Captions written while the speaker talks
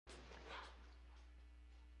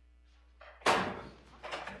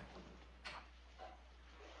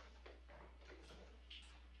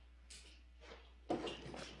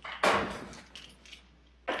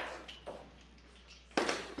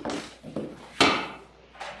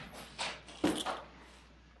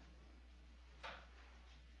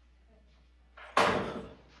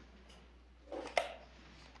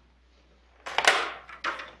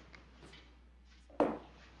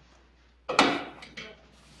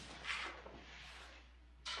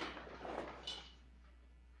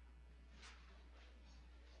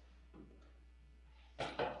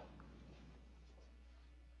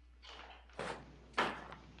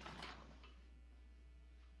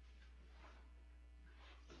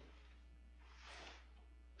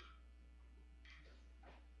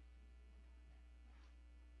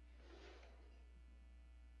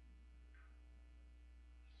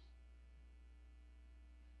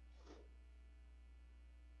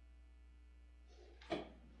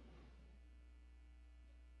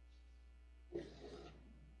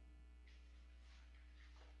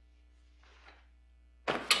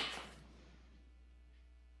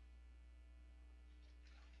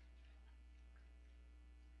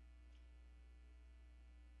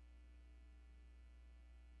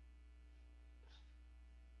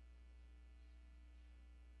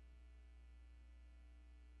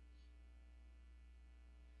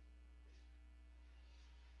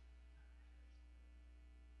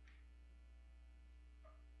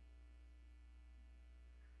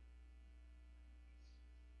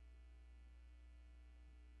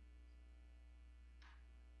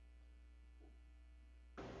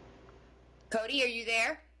Cody, are you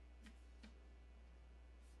there?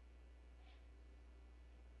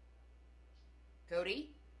 Cody?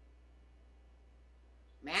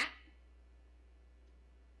 Matt?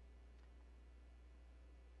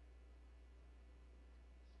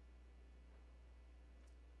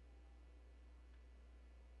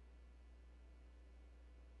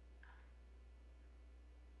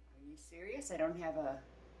 Are you serious? I don't have a...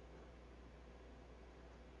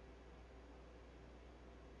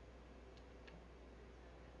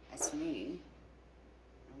 That's me.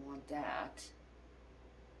 I want that.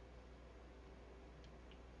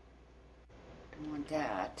 I want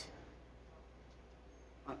that.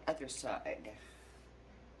 On other side.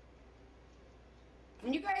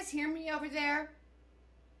 Can you guys hear me over there?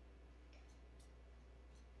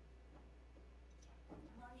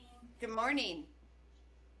 Good morning.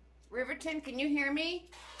 Riverton, can you hear me?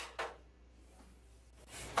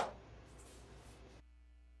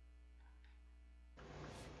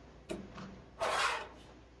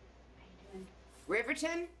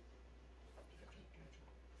 Riverton?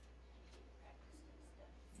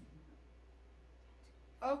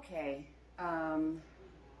 Okay. Because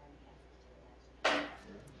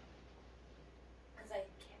I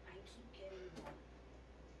keep getting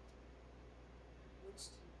which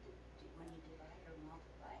when you divide or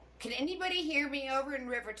multiply. Can anybody hear me over in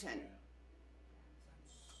Riverton?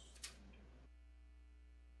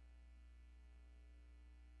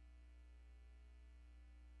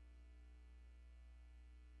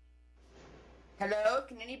 Hello,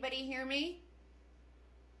 can anybody hear me?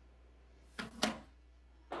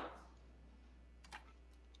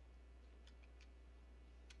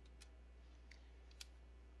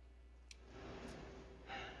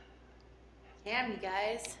 Damn, you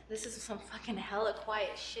guys. This is some fucking hella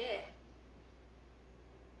quiet shit.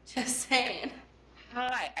 Just saying.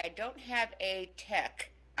 Hi, I don't have a tech.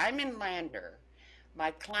 I'm in Lander. My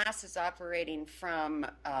class is operating from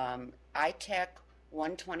iTech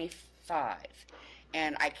 125,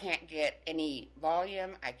 and I can't get any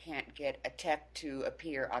volume. I can't get a tech to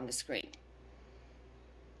appear on the screen.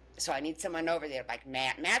 So I need someone over there like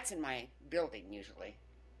Matt. Matt's in my building usually.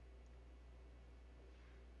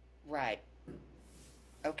 Right.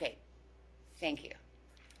 Okay. Thank you.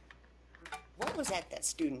 What was that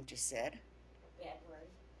student just said? Bad word.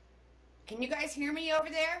 Can you guys hear me over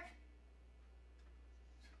there?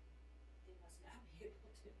 They must not be able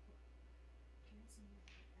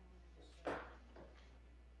to.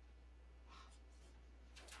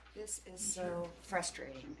 This is so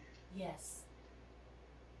frustrating. Yes.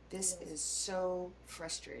 This is so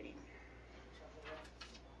frustrating.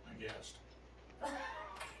 I guessed.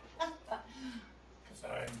 Because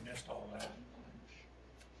I missed all that.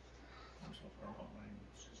 I'm so far behind.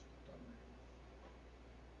 It's just done.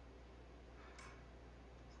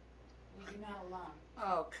 Well, you're not alone.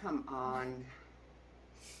 Oh, come on.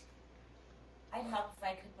 I'd help if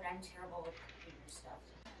I could, but I'm terrible with computer stuff.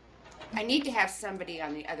 I need to have somebody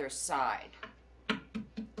on the other side.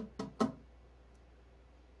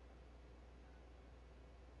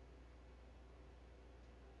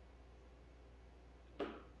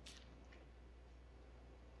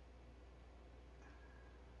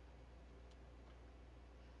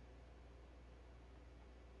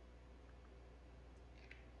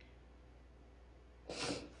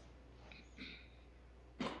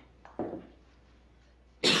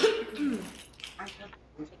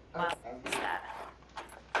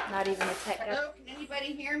 Not even a tech. Hello, can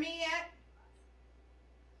anybody hear me yet?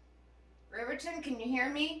 Riverton, can you hear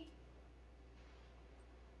me?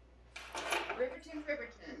 Riverton.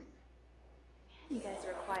 You guys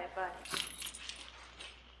are a quiet bunch.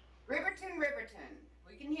 Riverton,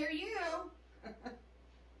 we can hear you.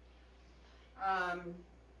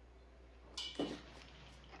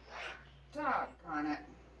 Doggone it.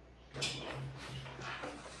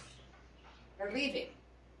 They're leaving.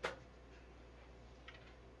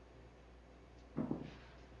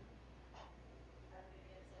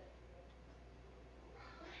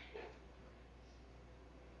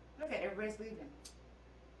 Look at everybody's leaving.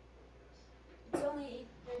 It's only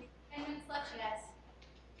 10 minutes left, you guys.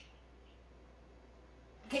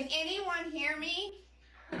 Can anyone hear me?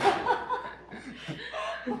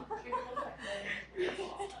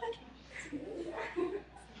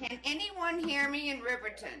 Can anyone hear me in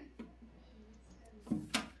Riverton? I'm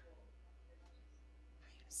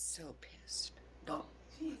so pissed. Don't.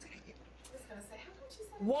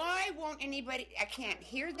 Why won't anybody? I can't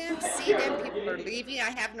hear them, see them. People are leaving.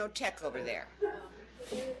 I have no tech over there.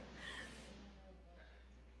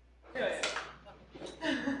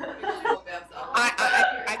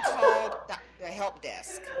 I called the help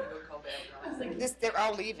desk. They're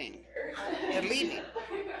all leaving. They're leaving.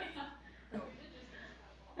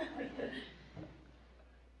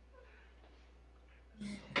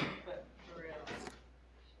 But for real.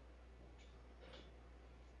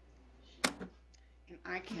 And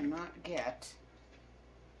I cannot get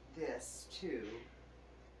this to.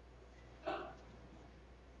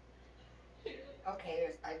 Okay,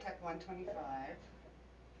 there's iTech 125. Let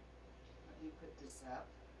me put this up.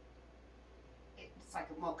 It's like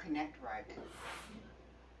it won't connect right.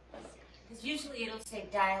 Because usually it'll say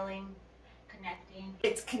dialing, connecting.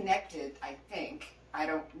 It's connected, I think. I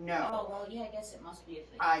don't know. Oh, well, yeah, I guess it must be if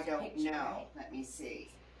it's I a don't picture, know. right? Let me see.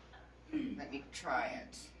 Let me try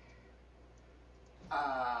it.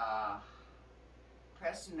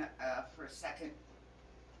 Press for a second.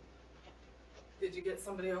 Did you get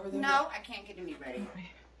somebody over there? No, I can't get anybody.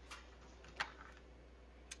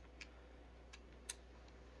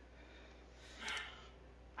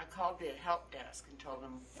 I called the help desk and told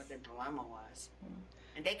them what the dilemma was.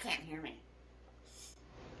 And they can't hear me.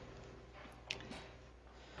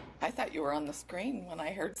 I thought you were on the screen when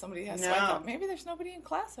I heard somebody has. No. So I thought maybe there's nobody in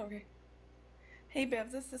class over here. Hey,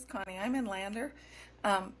 Bev, this is Connie. I'm in Lander.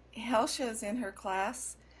 Helsha is in her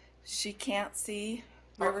class. She can't see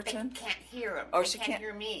Riverton. They can't hear them. Oh, they she can't can't-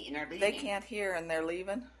 hear me, and they're leaving. They can't hear and they're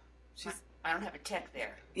leaving. I don't have a tech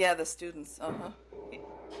there. Yeah, the students.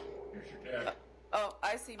 Here's your dad. Oh,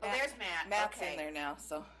 I see Matt. Oh, there's Matt. Matt's Okay. in there now,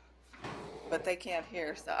 so. But they can't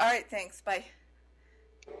hear. So, all right, thanks. Bye.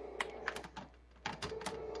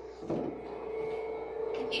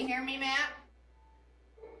 Can you hear me, Matt?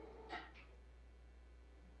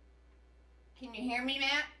 Can you hear me,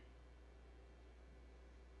 Matt?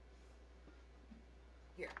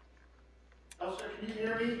 Here. Elsa, can you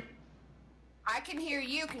hear me? I can hear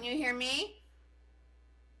you. Can you hear me?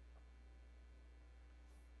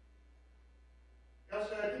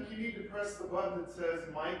 Elsa, I think you need to press the button that says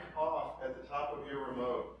mic off at the top of your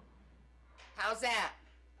remote. How's that?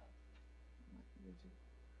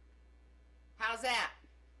 How's that?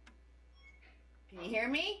 Can you hear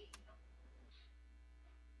me?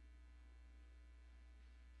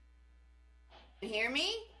 Can you hear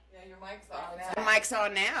me? Yeah, your mic's off The mic's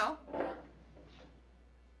on now.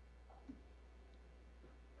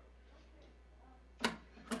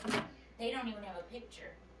 They don't even have a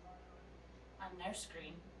picture on their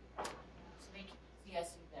screen. So they can see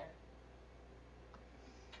us either.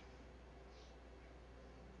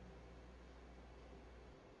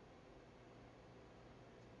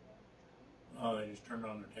 Oh, they just turned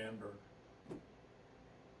on their timbre.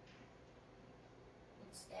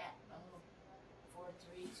 What's that? Oh, 4,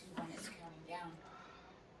 3, 2, 1, it's counting down.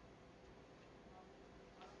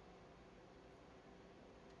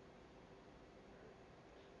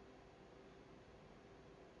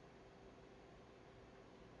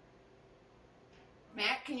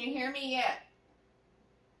 Matt, can you hear me yet?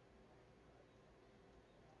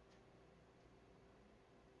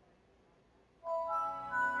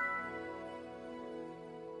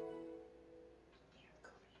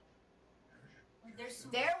 There's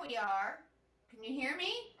some There we are. Can you hear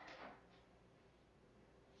me?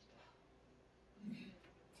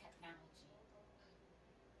 technology.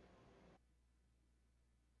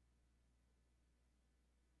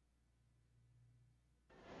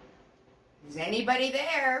 Is anybody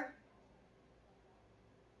there?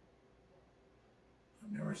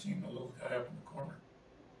 I've never seen the little guy up in the corner.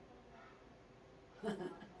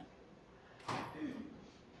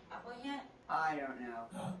 Cowboy hat? I don't know.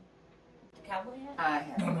 Huh? The cowboy hat? I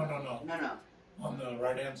have. No, no, no, no. No, no. On the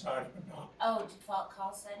right-hand side of the top. Oh, default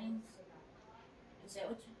call settings? Is that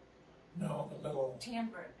what you... No, the little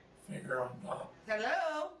Timbre. figure on top.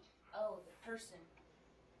 Hello? Oh, the person.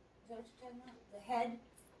 Is that what you're talking about? The head?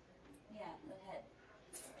 Yeah, the head.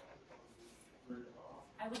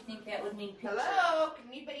 I would think that would mean picture. Hello? Can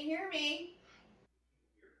anybody hear me?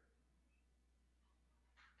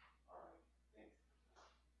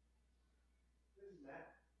 This is Matt.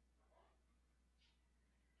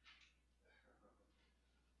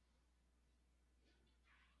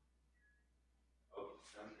 Okay,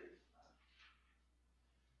 sounds great.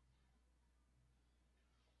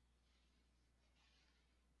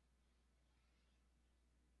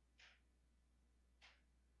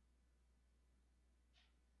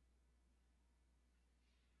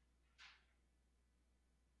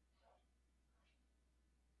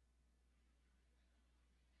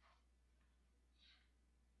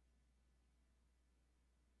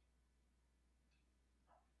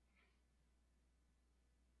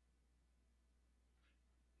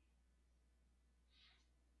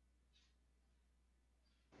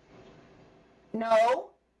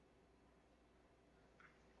 No.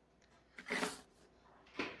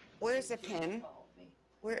 Where's the Just pen? call me.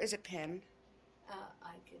 Where is a pen?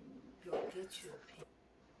 I can go get you a pen.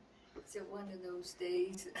 Is it one of those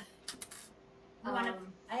days? I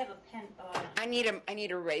have a pen. I need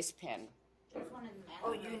a erase pen. There's one in the mail.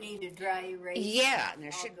 Oh, you need a dry erase? Yeah, and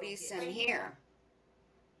there I'll should go be get some it. here.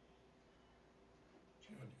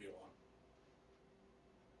 She wouldn't get one.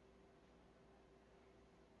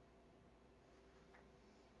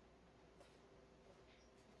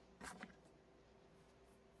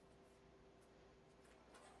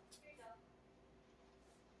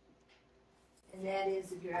 And that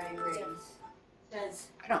is a dry erase. Says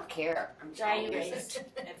I don't care. I'm dry trying to use erase.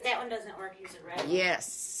 it. If that one doesn't work, use a red.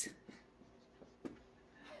 Yes.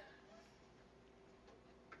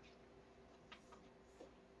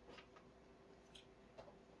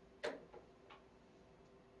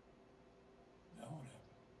 Now what happened?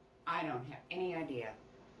 I don't have any idea.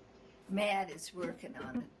 Matt is working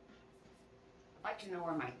on it. I'd like to know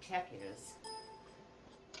where my tech is.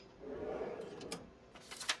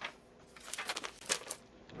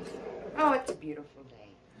 Oh, it's a beautiful day.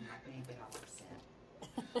 I'm not going to get all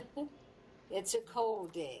upset. It's a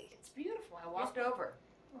cold day. It's beautiful. I walked over.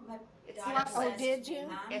 My It's daughter lovely. says Oh, did to me, you?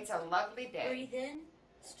 Mom, It's a lovely day. breathe in,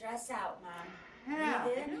 stress out, Mom. Yeah,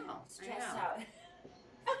 Breathe I in, know. stress I know.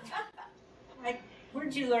 out.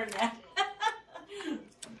 Where'd you learn that?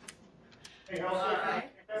 Hey, how's All that? right.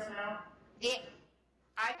 Yes, ma'am?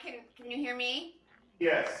 I can you hear me?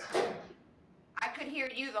 Yes. I could hear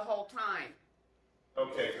you the whole time,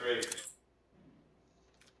 Okay, great.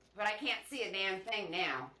 but I can't see a damn thing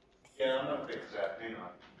now. Yeah, I'm gonna fix that. Hang on.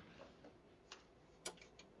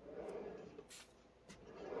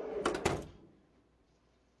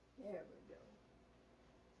 There we go.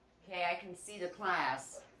 Okay, I can see the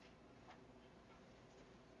class.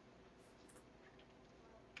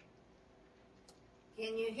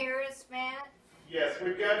 Can you hear us, Matt? Yes,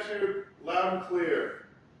 we've got you loud and clear.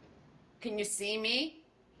 Can you see me?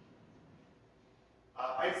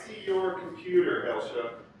 I see your computer,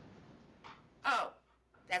 Helsha. Oh,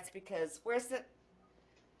 that's because where's the?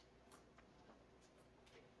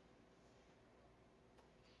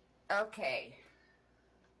 Okay.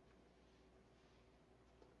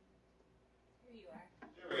 Here you are.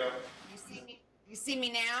 There we go. You see me? You see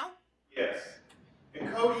me now? Yes.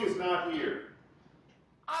 And Cody is not here.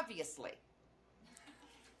 Obviously.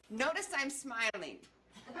 Notice I'm smiling.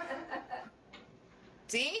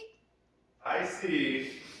 See? I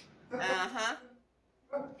see. Uh-huh.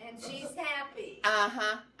 And she's happy.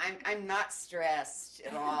 Uh-huh. I'm not stressed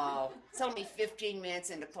at all. It's only 15 minutes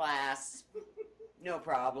into class. No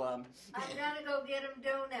problem. I'm gonna go get him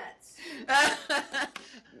donuts.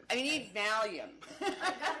 I need Valium. I'm gonna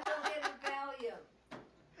go get him Valium.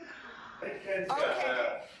 I think Ken's got Okay.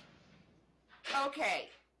 that. Okay.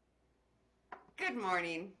 Good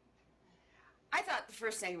morning. I thought the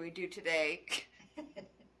first thing we do today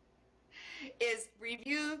is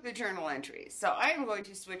review the journal entries. So I am going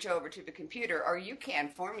to switch over to the computer, or you can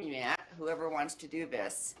for me, Matt, whoever wants to do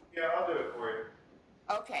this. Yeah, I'll do it for you.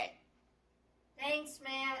 Okay. Thanks,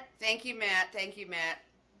 Matt. Thank you, Matt. Thank you, Matt.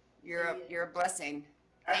 You're a blessing.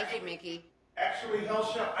 Thank you, Mickey. Actually,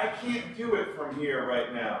 Helsha, I can't do it from here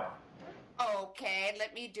right now. Okay,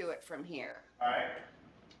 let me do it from here. All right.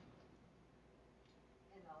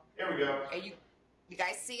 Here we go. Are you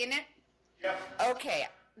guys seeing it? Yep. Okay,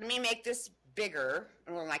 let me make this bigger.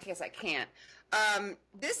 Well, I guess I can't.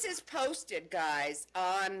 This is posted, guys,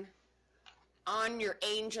 on your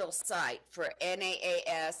Angel site for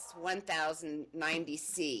NAAS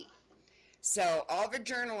 1090C. So all the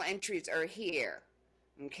journal entries are here.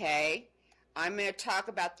 Okay, I'm going to talk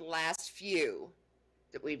about the last few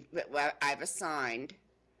that I've assigned.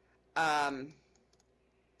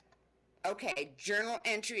 Okay, journal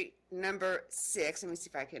entry number 6. Let me see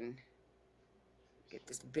if I can get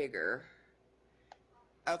this bigger.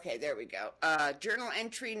 Okay, there we go. Journal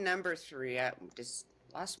entry number 3. I just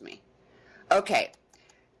lost me. Okay,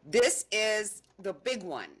 this is the big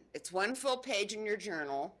one. It's one full page in your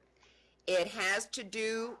journal. It has to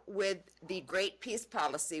do with the Great Peace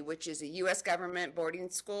Policy, which is a U.S. government boarding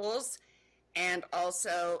schools, and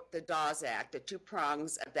also the Dawes Act, the two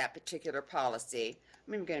prongs of that particular policy.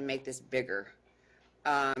 I'm even going to make this bigger.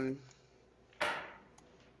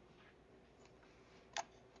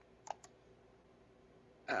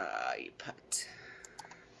 You put.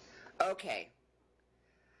 Okay.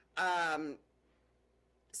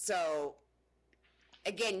 So,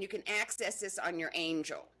 again, you can access this on your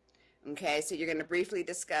Angel. Okay, so you're going to briefly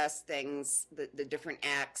discuss things, the different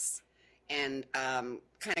acts, and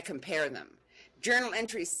kind of compare them. Journal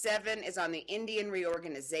entry 7 is on the Indian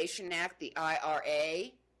Reorganization Act, the IRA.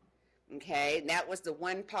 Okay, and that was the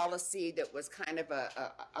one policy that was kind of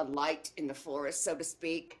a light in the forest, so to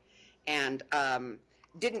speak, and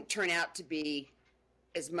didn't turn out to be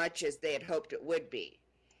as much as they had hoped it would be.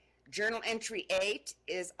 Journal entry 8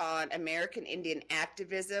 is on American Indian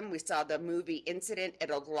activism. We saw the movie Incident at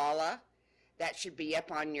Oglala. That should be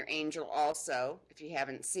up on your Angel also, if you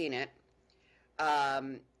haven't seen it.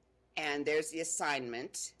 And there's the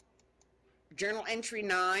assignment. Journal entry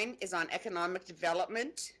 9 is on economic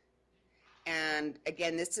development. And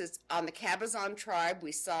again, this is on the Cabazon tribe.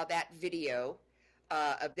 We saw that video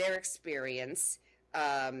of their experience.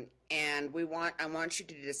 And I want you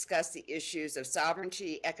to discuss the issues of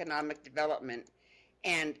sovereignty, economic development,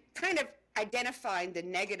 and kind of identifying the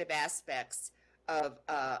negative aspects of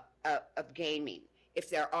gaming, if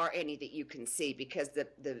there are any that you can see, because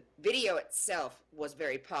the video itself was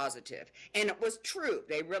very positive. And it was true.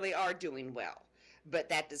 They really are doing well. But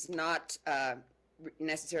that does not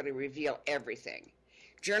necessarily reveal everything.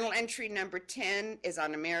 Journal entry number 10 is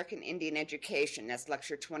on American Indian education. That's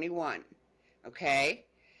lecture 21. Okay?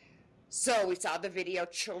 So we saw the video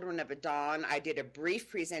Children of Adon. I did a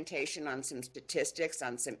brief presentation on some statistics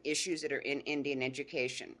on some issues that are in Indian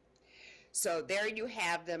education. So there you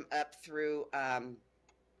have them up through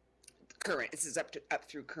current. This is up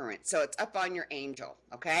through current. So it's up on your Angel,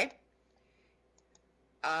 okay?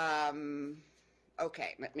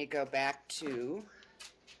 Okay, let me go back to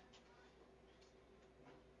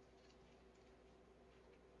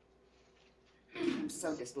I'm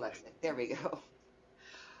so dyslexic. There we go.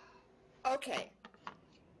 Okay.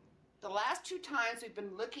 The last two times we've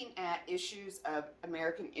been looking at issues of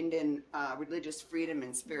American Indian religious freedom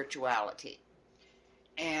and spirituality.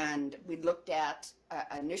 And we looked at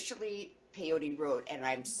initially Peyote Road, and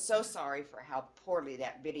I'm so sorry for how poorly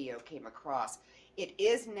that video came across. It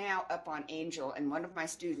is now up on Angel, and one of my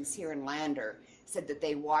students here in Lander said that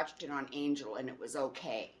they watched it on Angel and it was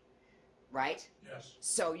okay, right? Yes.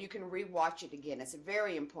 So you can rewatch it again. It's a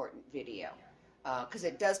very important video because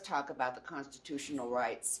it does talk about the constitutional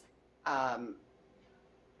rights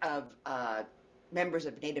of members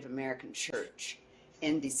of Native American Church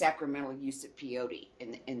in the sacramental use of peyote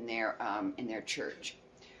in their church.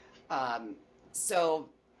 So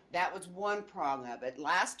that was one prong of it.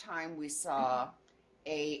 Last time we saw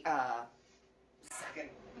a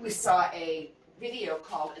video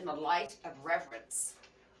called "In the Light of Reverence,"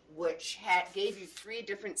 which gave you three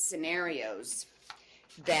different scenarios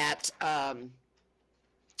that.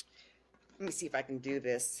 Let me see if I can do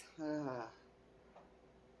this.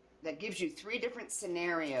 That gives you three different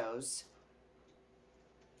scenarios.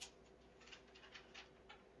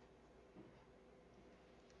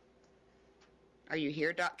 Are you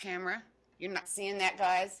here, Doc Camera? You're not seeing that,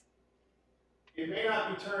 guys? It may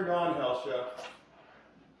not be turned on, Helsha.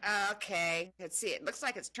 Okay, let's see. It looks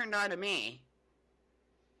like it's turned on to me.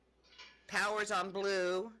 Power's on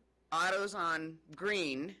blue, auto's on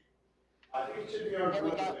green. I think it should be on There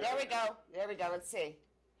we blue. go, there we go, there we go, let's see.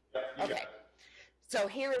 Yep, you got Okay, it. so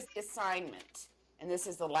here is the assignment, and this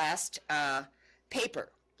is the last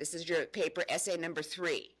paper. This is your paper, essay number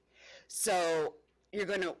 3. So you're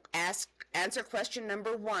going to answer question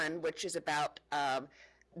number 1, which is about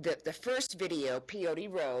the first video, Peyote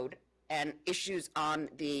Road, and issues on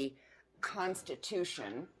the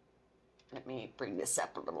Constitution. Let me bring this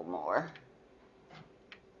up a little more.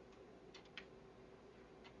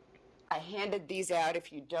 I handed these out.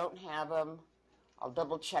 If you don't have them, I'll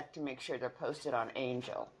double check to make sure they're posted on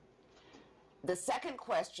Angel. The second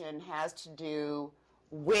question has to do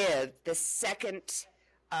with the second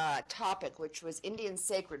topic, which was Indian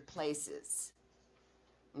sacred places.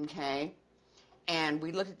 Okay? And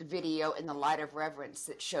we looked at the video In the Light of Reverence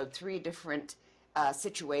that showed 3 different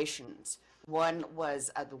situations. One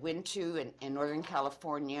was the Wintu in Northern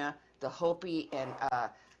California, the Hopi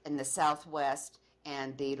in the Southwest,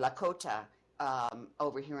 and the Lakota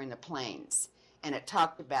over here in the plains. And it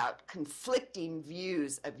talked about conflicting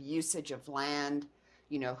views of usage of land,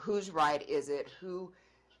 you know, whose right is it, who,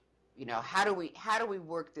 you know, how do we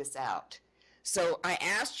work this out? So I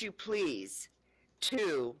asked you, please,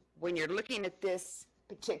 to, when you're looking at this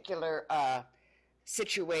particular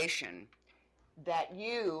situation, that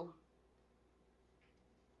you,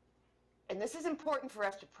 and this is important for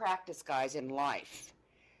us to practice, guys, in life,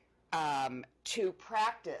 to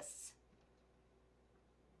practice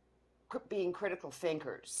being critical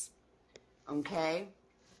thinkers, okay?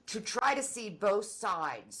 To try to see both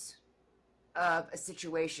sides of a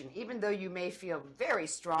situation, even though you may feel very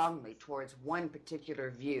strongly towards one particular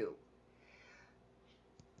view.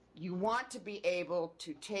 You want to be able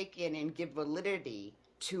to take in and give validity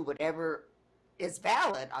to whatever is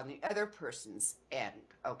valid on the other person's end,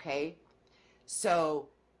 okay? So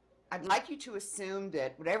I'd like you to assume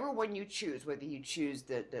that whatever one you choose, whether you choose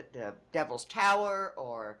the Devil's Tower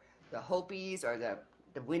or the Hopis or the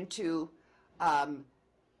Wintu,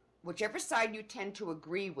 whichever side you tend to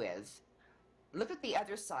agree with, look at the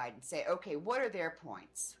other side and say, okay, what are their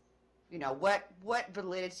points? You know, what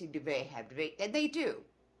validity do they have? And they do.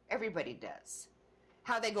 Everybody does.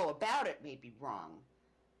 How they go about it may be wrong,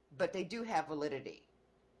 but they do have validity.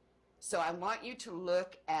 So I want you to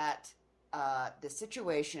look at the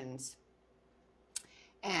situations,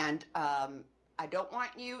 and I don't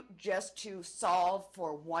want you just to solve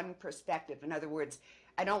for one perspective. In other words,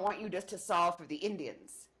 I don't want you just to solve for the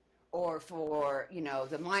Indians or for, you know,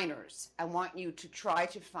 the miners. I want you to try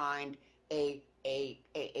to find a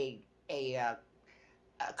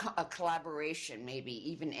collaboration,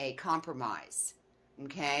 maybe even a compromise,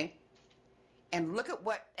 okay? And look at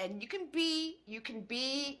what, and you can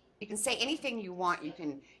say anything you want.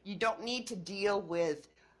 You don't need to deal with,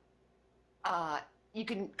 you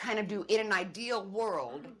can kind of do, in an ideal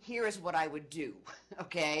world, here is what I would do,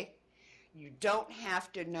 okay? You don't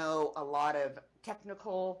have to know a lot of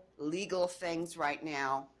technical, legal things right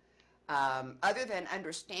now, other than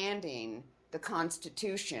understanding the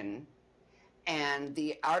Constitution and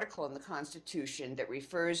the article in the Constitution that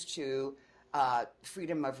refers to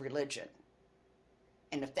freedom of religion.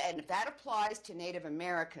 And if that applies to Native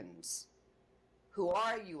Americans who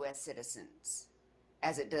are U.S. citizens,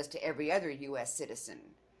 as it does to every other U.S. citizen,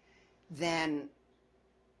 then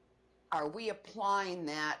are we applying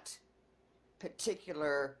that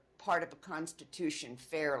particular part of the Constitution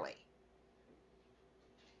fairly?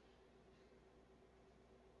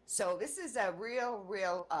 So this is a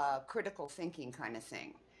real critical thinking kind of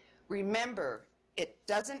thing. Remember, it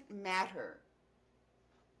doesn't matter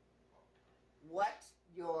what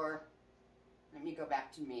your, let me go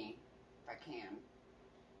back to me, if I can.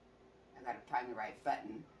 I gotta find the right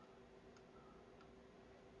button.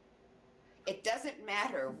 It doesn't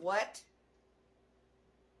matter what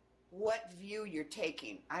view you're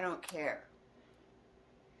taking. I don't care.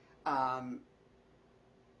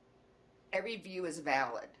 Every view is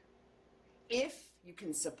valid if you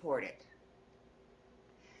can support it.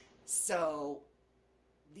 So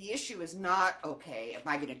the issue is not, okay, am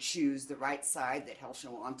I going to choose the right side that Helsha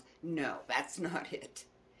wants? No, that's not it.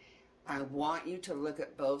 I want you to look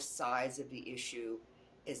at both sides of the issue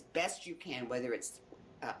as best you can, whether it's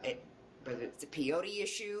the peyote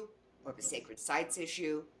issue or the sacred sites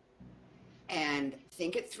issue, and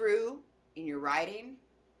think it through in your writing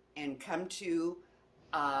and come to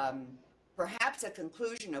perhaps a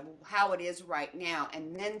conclusion of how it is right now,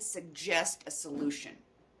 and then suggest a solution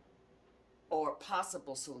or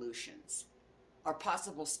possible solutions or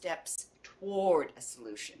possible steps toward a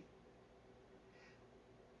solution.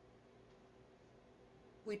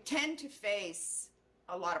 We tend to face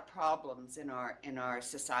a lot of problems in our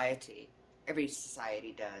society. Every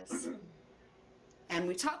society does. And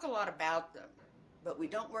we talk a lot about them, but we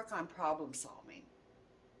don't work on problem solving.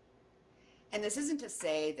 And this isn't to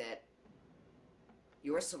say that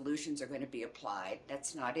your solutions are going to be applied.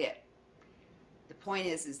 That's not it. The point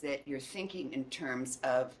is that you're thinking in terms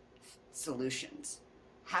of solutions.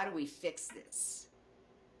 How do we fix this?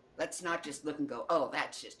 Let's not just look and go, oh,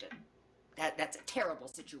 that's just that's a terrible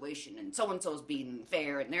situation, and so-and-so's being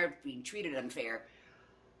unfair, and they're being treated unfair.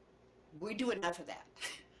 We do enough of that.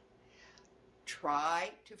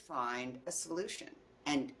 Try to find a solution.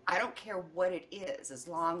 And I don't care what it is, as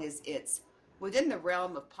long as it's within the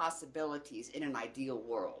realm of possibilities in an ideal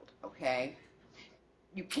world, okay?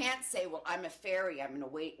 You can't say, well, I'm a fairy, I'm going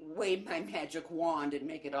to wave my magic wand and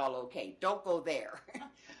make it all okay. Don't go there.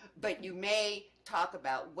 But you may talk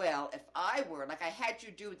about, well, if I were, like I had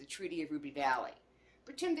you do with the Treaty of Ruby Valley,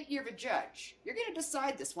 pretend that you're the judge. You're going to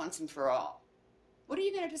decide this once and for all. What are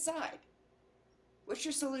you going to decide? What's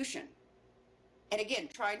your solution? And again,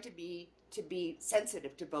 trying to be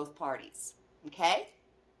sensitive to both parties, okay?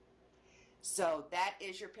 So that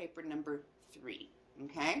is your paper number 3,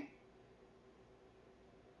 okay?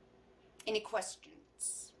 Any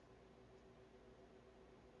questions?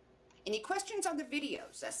 Any questions on the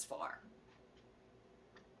videos thus far?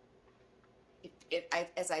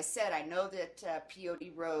 As I said, I know that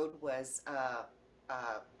Peyote Road was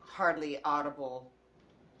hardly audible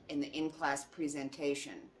in the in-class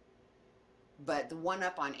presentation, but the one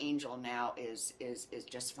up on Angel now is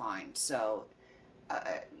just fine. So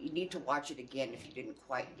you need to watch it again if you didn't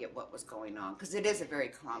quite get what was going on, because it is a very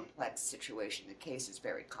complex situation. The case is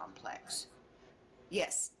very complex.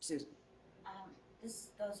 Yes, Susan. This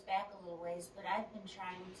goes back a little ways, but I've been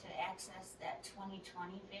trying to access that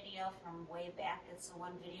 2020 video from way back. It's the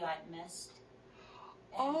one video I've missed.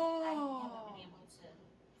 And I Oh. haven't been able to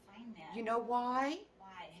find that. You know why?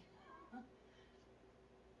 Why?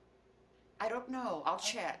 I don't know. I'll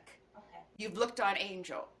check. Okay. You've looked on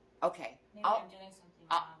Angel. Okay. Maybe I'll, I'm doing something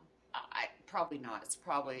I'll- wrong. probably not. It's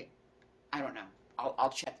probably, I don't know.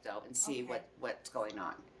 I'll check though and see Okay. what's going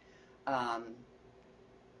on.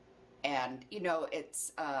 And you know,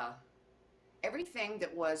 it's everything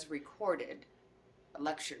that was recorded,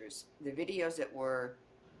 lectures, the videos that were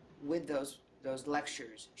with those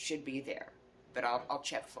lectures should be there. But I'll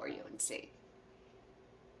check for you and see.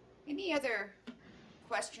 Any other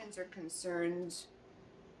questions or concerns?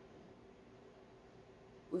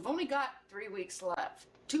 We've only got 3 weeks left.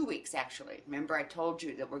 2 weeks, actually. Remember, I told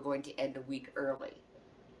you that we're going to end a week early.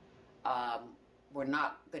 We're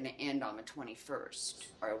not going to end on the 21st,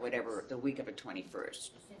 or whatever, the week of the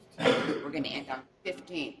 21st. We're going to end on the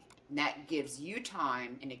 15th. And that gives you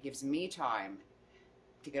time, and it gives me time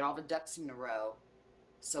to get all the ducks in a row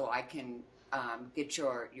so I can get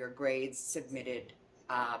your grades submitted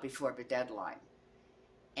before the deadline.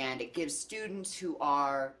 And it gives students who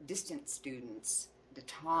are distant students the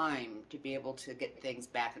time to be able to get things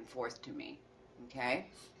back and forth to me, okay?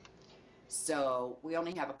 So we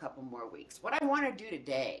only have a couple more weeks. What I want to do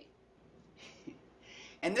today,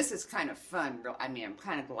 and this is kind of fun, I mean, I'm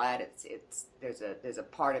kind of glad there's a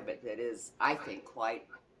part of it that is, I think, quite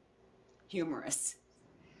humorous.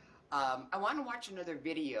 I want to watch another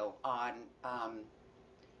video on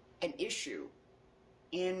an issue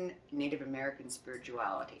in Native American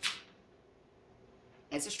spirituality.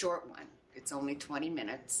 It's a short one. It's only 20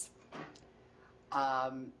 minutes.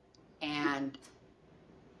 And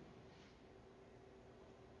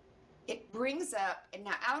it brings up, and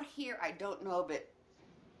now out here, I don't know, but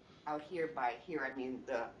out here by here, I mean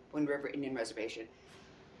the Wind River Indian Reservation,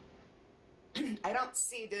 I don't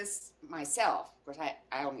see this myself, because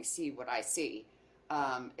I only see what I see,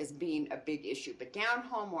 as being a big issue. But down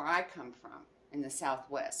home where I come from, in the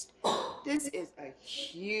Southwest, this is a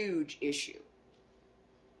huge issue.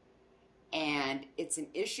 And it's an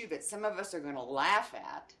issue that some of us are going to laugh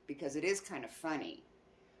at because it is kind of funny.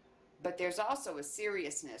 But there's also a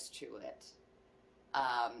seriousness to it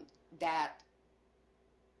that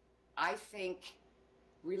I think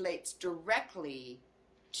relates directly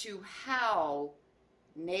to how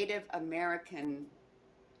Native American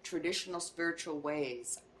traditional spiritual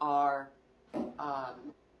ways are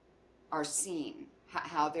seen,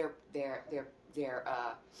 how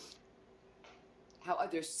how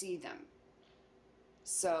others see them.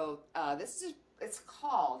 So it's a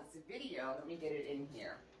video. Let me get it in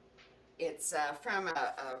here. It's from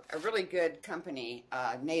a really good company,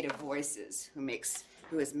 Native Voices,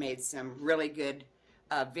 who has made some really good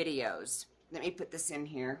videos. Let me put this in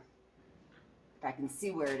here, if I can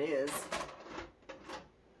see where it is.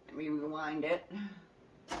 Let me rewind it.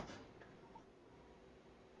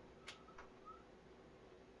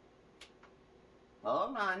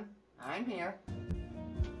 Hold on, I'm here.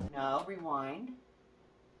 No, rewind.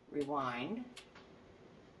 Rewind.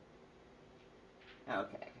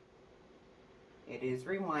 Okay. It is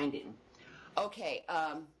rewinding. Okay,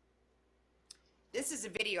 this is a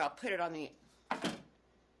video. I'll put it on the,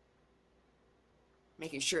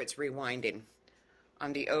 making sure it's rewinding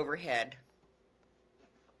on the overhead.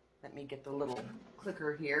 Let me get the little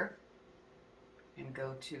clicker here and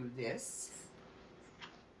go to this.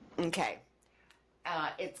 Okay.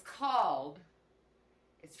 It's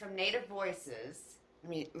from Native Voices.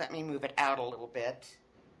 Let me move it out a little bit.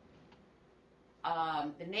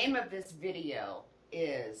 The name of this video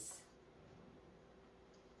is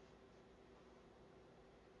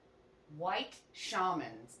White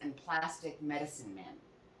Shamans and Plastic Medicine Men.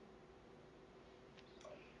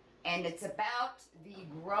 And it's about the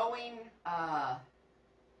growing, and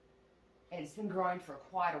it's been growing for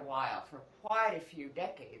quite a while, for quite a few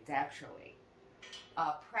decades actually,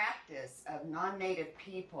 practice of non-native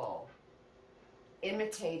people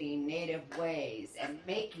imitating native ways and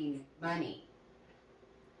making money.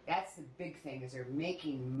 That's the big thing, is they're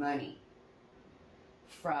making money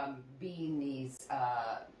from being these,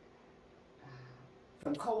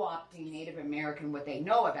 from co-opting Native American, what they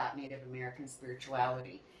know about Native American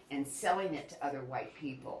spirituality, and selling it to other white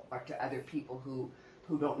people, or to other people who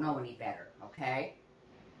don't know any better, okay?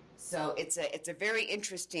 So it's a very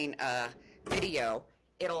interesting video.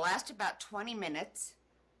 It'll last about 20 minutes.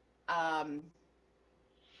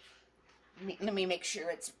 Let me make sure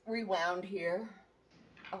it's rewound here.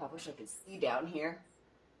 Oh, I wish I could see down here.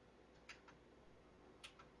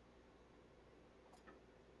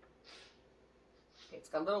 Okay, it's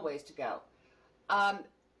got a little ways to go.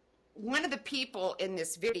 One of the people in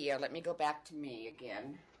this video, let me go back to me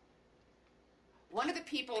again. One of the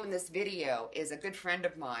people in this video is a good friend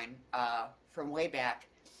of mine from way back.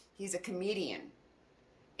 He's a comedian,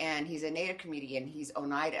 and he's a native comedian. He's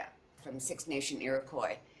Oneida from Six Nation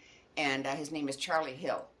Iroquois, and his name is Charlie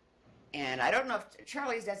Hill. And I don't know if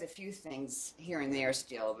Charlie does a few things here and there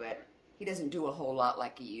still, but he doesn't do a whole lot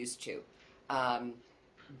like he used to.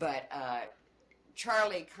 But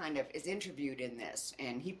Charlie kind of is interviewed in this,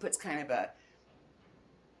 and he puts kind of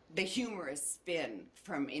the humorous spin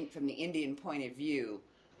from the Indian point of view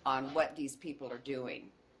on what these people are doing.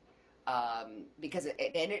 Because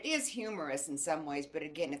it is humorous in some ways, but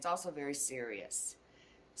again, it's also very serious.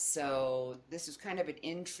 So this is kind of an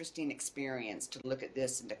interesting experience to look at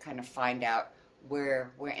this and to kind of find out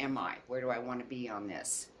where am I? Where do I want to be on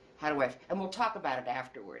this? How do I? And we'll talk about it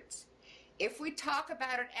afterwards. If we talk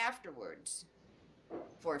about it afterwards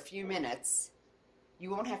for a few minutes, you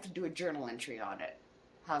won't have to do a journal entry on it.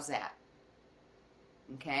 How's that?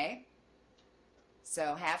 Okay?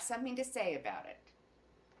 So have something to say about it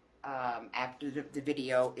after the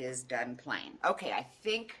video is done playing. Okay, I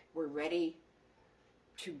think we're ready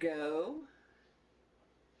to go.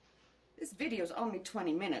 This video is only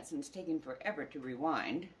 20 minutes and it's taking forever to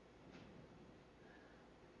rewind.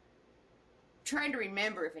 Trying to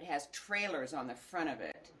remember if it has trailers on the front of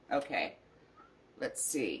it. Okay, let's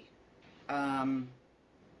see.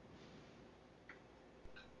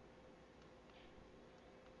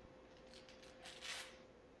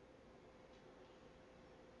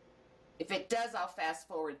 If it does, I'll fast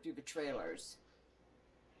forward through the trailers.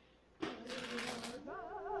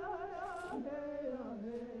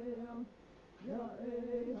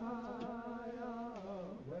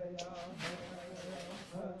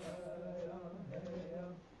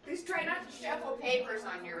 Please try not to shuffle papers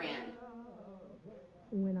on your end.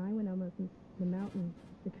 When I went up the mountain,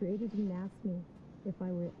 the Creator didn't ask me if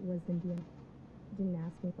I was Indian. Didn't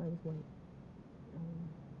ask me if I was white.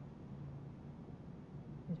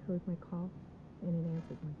 It heard my call, and it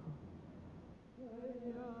answered my call.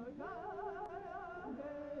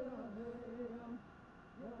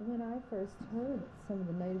 When I first heard some of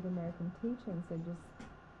the Native American teachings,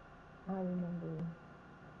 I remember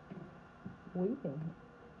weeping,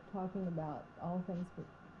 talking about all things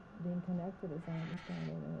being connected, as I understand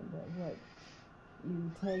it, and that what you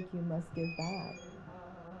take, you must give back.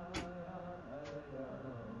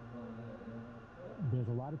 There's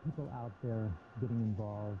a lot of people out there getting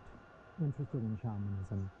involved, interested in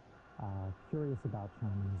shamanism, curious about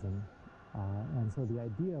shamanism, and so the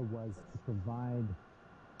idea was to provide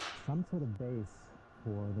some sort of base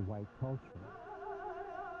for the white culture.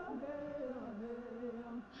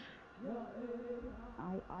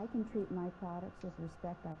 I can treat my products with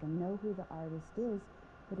respect. I can know who the artist is,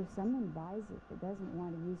 but if someone buys it that doesn't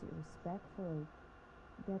want to use it respectfully,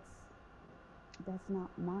 that's not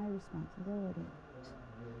my responsibility.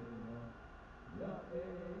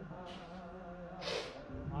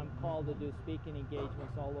 I'm called to do speaking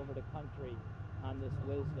engagements all over the country on this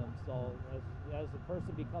wisdom. So as the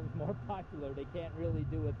person becomes more popular, they can't really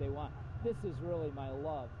do what they want. This is really my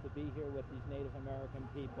love, to be here with these Native American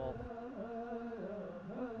people.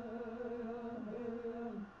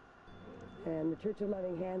 And the Church of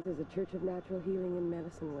Loving Hands is a church of natural healing in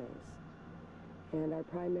medicine ways. And our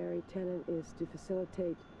primary tenet is to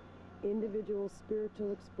facilitate individual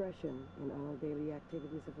spiritual expression in all daily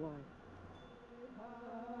activities of life.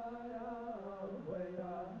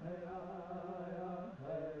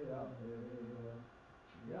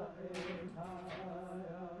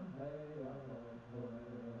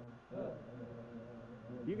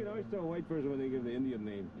 You can always tell a white person when they give the Indian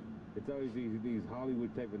name. It's always these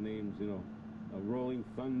Hollywood type of names, you know, Rolling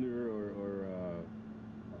Thunder or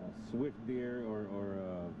Swift Deer or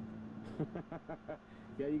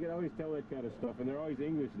yeah, you can always tell that kind of stuff, and they're always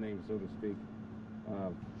English names, so to speak.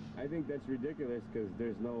 I think that's ridiculous because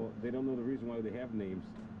they don't know the reason why they have names.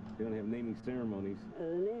 They don't have naming ceremonies. The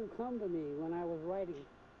name come to me when I was writing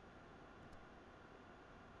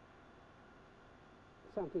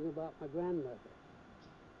something about my grandmother.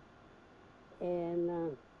 And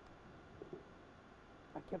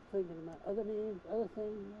I kept thinking about other names, other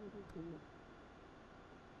things.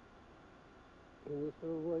 And this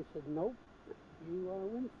little voice said, nope, you are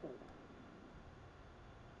Winfield.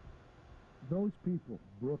 Those people,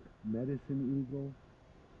 Brooke Medicine Eagle,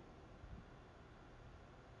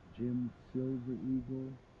 Jim Silver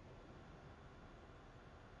Eagle,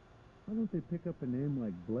 why don't they pick up a name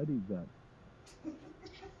like Bloody Gut?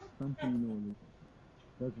 Something, you know,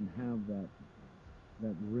 that doesn't have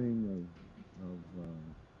that ring of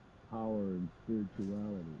power and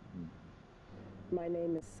spirituality. My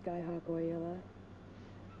name is Skyhawk Oyella.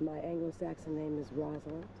 My Anglo-Saxon name is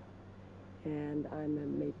Rosalind. and I'm a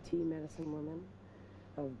Métis medicine woman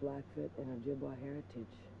of Blackfoot and Ojibwa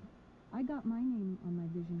heritage. I got my name on my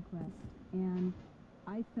vision quest, and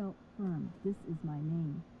I felt firm. This is my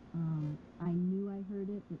name. I knew I heard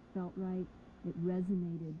it. It felt right. It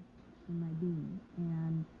resonated in my being,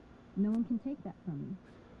 and no one can take that from me.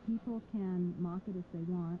 People can mock it if they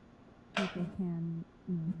want. People can,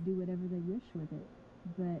 do whatever they wish with it,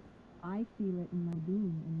 but I feel it in my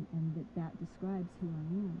being, and that describes who I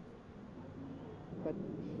am. But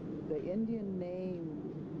the Indian name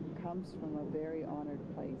comes from a very honored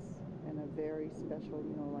place and a very special,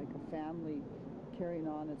 like a family carrying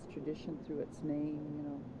on its tradition through its name,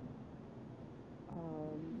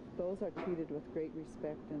 Those are treated with great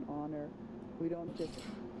respect and honor. We don't just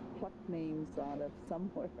pluck names out of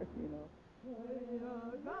somewhere,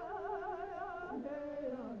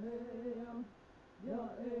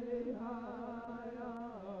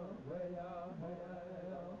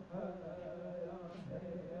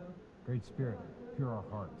 Great Spirit, pure our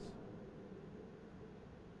hearts.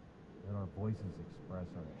 Let our voices express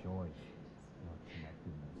our joy and our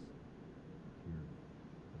connectedness here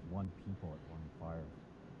as one people at one fire.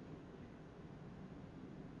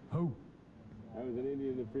 Ho! I was an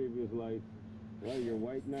Indian in the previous life. Well, you're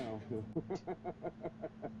white now.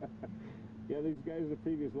 Yeah, these guys in the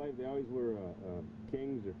previous life, they always were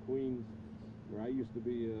kings or queens. Where I used to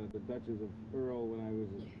be the Duchess of Earl when I was...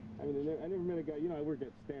 I never met a guy... I worked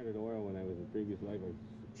at Standard Oil when I was in previous life. I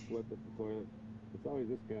swept up the toilet. It's always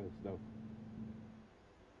this kind of stuff.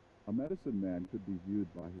 A medicine man could be viewed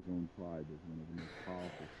by his own tribe as one of the most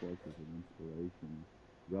powerful sources of inspiration,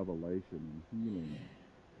 revelation, and healing.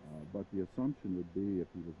 But the assumption would be if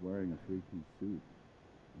he was wearing a three-piece suit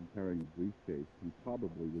and carrying a briefcase, he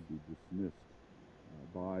probably would be dismissed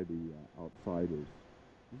by the outsiders.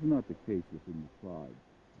 This is not the case within the tribe.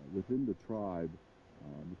 Within the tribe,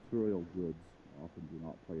 material goods often do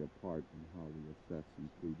not play a part in how we assess and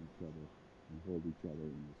treat each other and hold each other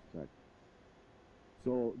in respect.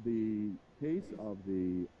 So the case of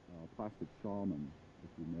the plastic shaman,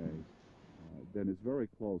 if you may, then is very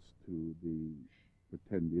close to the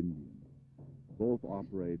pretend Indian. Both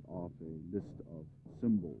operate off a list of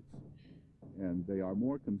symbols, and they are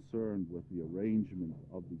more concerned with the arrangement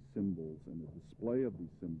of these symbols and the display of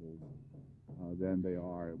these symbols than they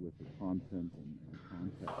are with the content and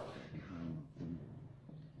context behind the symbols.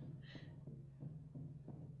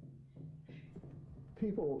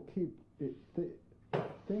 People keep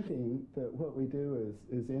thinking that what we do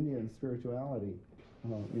is Indian spirituality.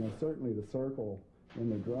 Certainly the circle and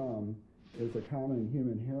the drum is a common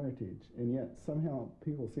human heritage, and yet somehow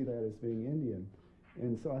people see that as being Indian.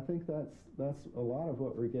 And so I think that's a lot of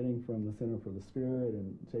what we're getting from the Center for the Spirit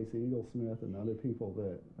and J.C. Eaglesmith and other people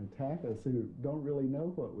that attack us who don't really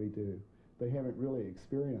know what we do. They haven't really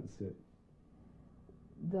experienced it.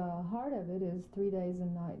 The heart of it is 3 days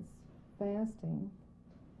and nights fasting,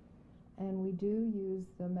 and we do use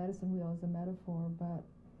the medicine wheel as a metaphor, but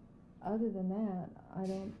other than that,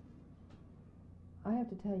 I have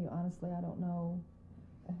to tell you honestly, I don't know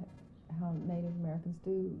how Native Americans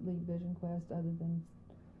do lead Vision Quest other than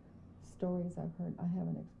stories I've heard. I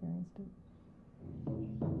haven't experienced it.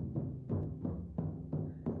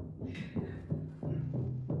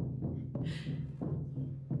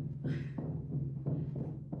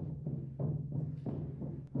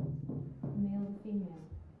 Male to female.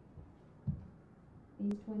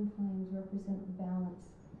 These twin flames represent the balance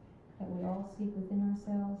that we all seek within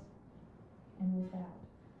ourselves and without.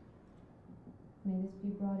 May this be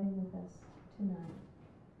brought in with us tonight.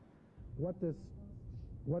 What this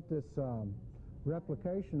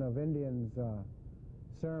replication of Indians'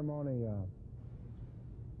 ceremony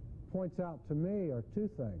points out to me are two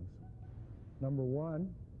things. Number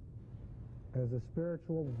one, as a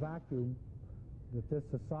spiritual vacuum that this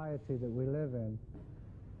society that we live in,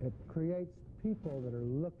 it creates people that are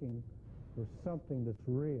looking for something that's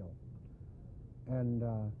real. And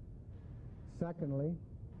secondly,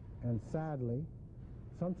 and sadly,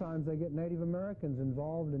 sometimes they get Native Americans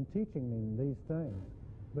involved in teaching them these things.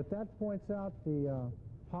 But that points out the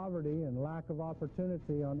poverty and lack of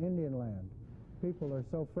opportunity on Indian land. People are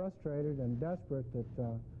so frustrated and desperate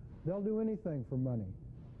that they'll do anything for money.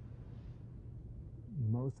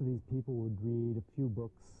 Most of these people would read a few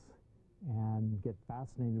books and get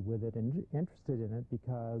fascinated with it and interested in it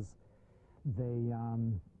because they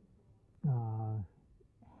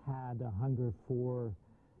had a hunger for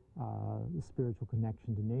the spiritual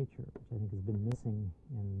connection to nature, which I think has been missing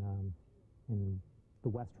in the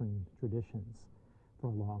Western traditions for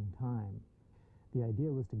a long time. The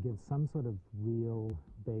idea was to give some sort of real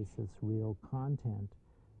basis, real content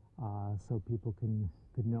so people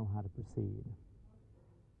could know how to proceed.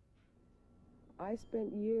 I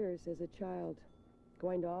spent years as a child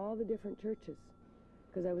going to all the different churches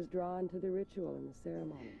because I was drawn to the ritual and the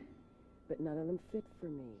ceremony. But none of them fit for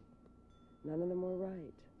me. None of them were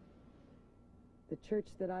right. The church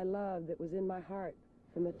that I loved, that was in my heart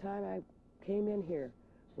from the time I came in here,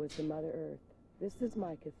 was the Mother Earth. This is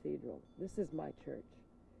my cathedral. This is my church.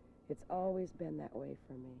 It's always been that way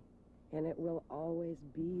for me, and it will always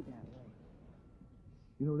be that way.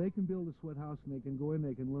 You know, they can build a sweat house and they can go in,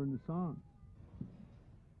 they can learn the songs.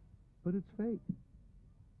 But it's fake.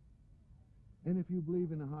 And if you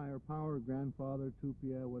believe in a higher power, grandfather,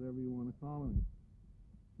 Tupia, whatever you want to call him,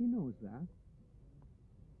 he knows that.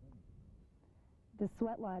 The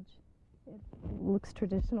sweat lodge, it looks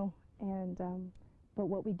traditional, and but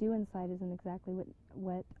what we do inside isn't exactly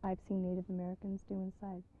what I've seen Native Americans do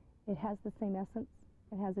inside. It has the same essence,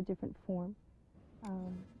 it has a different form,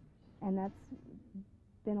 and that's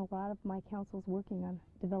been a lot of my council's working on,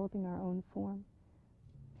 developing our own form.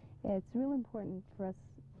 It's real important for us,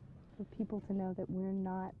 for people to know that we're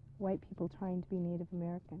not white people trying to be Native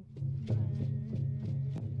American.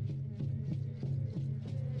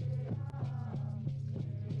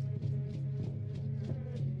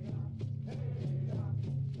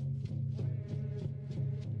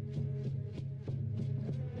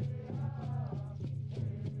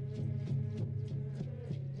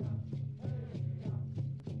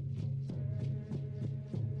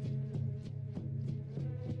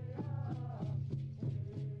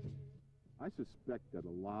 I suspect that a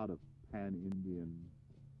lot of pan-Indian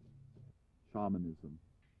shamanism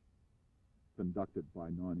conducted by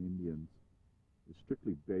non-Indians is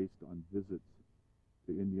strictly based on visits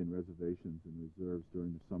to Indian reservations and reserves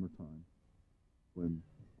during the summertime, when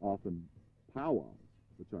often powwows,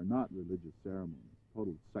 which are not religious ceremonies,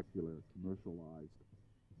 total secular, commercialized,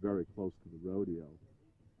 very close to the rodeo,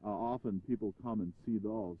 often people come and see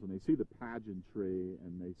those, and they see the pageantry,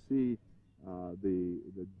 and they see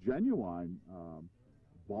the genuine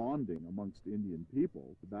bonding amongst Indian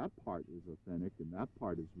people. That part is authentic, and that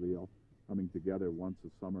part is real, coming together once a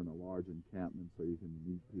summer in a large encampment so you can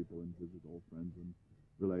meet people and visit old friends and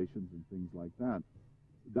relations and things like that.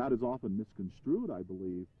 That is often misconstrued, I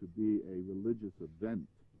believe, to be a religious event.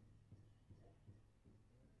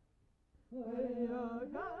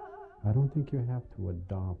 I don't think you have to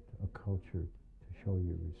adopt a culture to show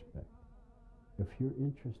your respect. If you're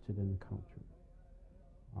interested in the culture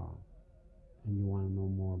and you want to know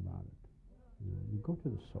more about it, you go to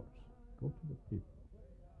the source, go to the people,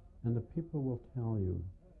 and the people will tell you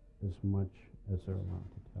as much as they're allowed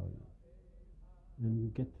to tell you. And you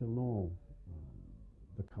get to know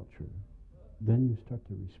the culture. Then you start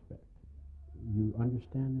to respect. You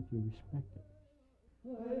understand it, you respect it.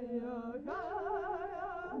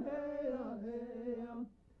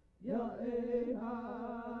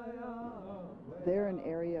 They're in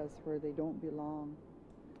areas where they don't belong,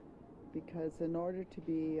 because in order to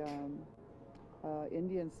be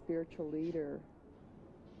Indian spiritual leader,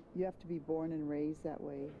 you have to be born and raised that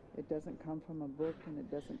way. It doesn't come from a book, and it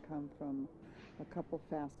doesn't come from a couple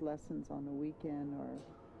fast lessons on the weekend or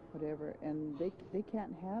whatever, and they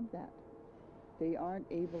can't have that. They aren't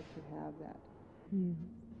able to have that. You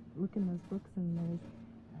look in those books and there's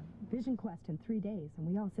Vision Quest in 3 days, and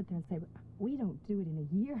we all sit there and say, we don't do it in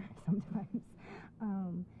a year sometimes.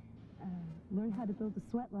 Learn how to build a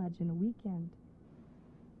sweat lodge in a weekend.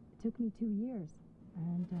 It took me 2 years,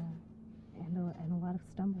 and a lot of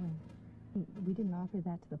stumbling. We didn't offer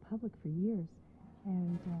that to the public for years,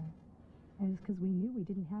 and it was because we knew we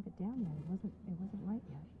didn't have it down yet. It wasn't right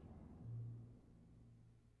yet.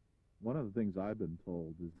 One of the things I've been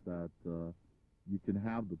told is that you can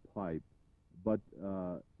have the pipe, but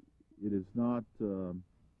it is not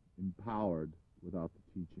empowered without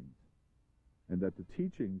the teachings. And that the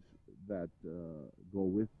teachings that go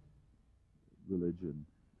with religion,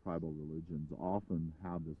 tribal religions, often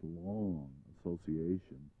have this long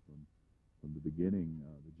association from the beginning,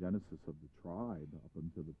 the genesis of the tribe up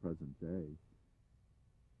until the present day.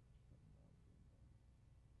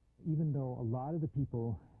 Even though a lot of the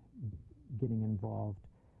people getting involved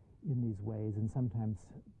in these ways and sometimes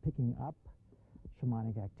picking up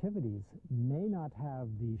shamanic activities may not have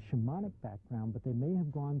the shamanic background, but they may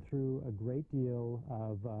have gone through a great deal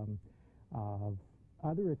of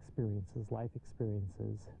other experiences, life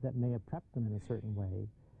experiences, that may have prepped them in a certain way.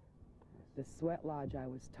 The sweat lodge I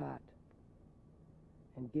was taught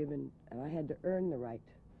and given, and I had to earn the right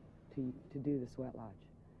to do the sweat lodge.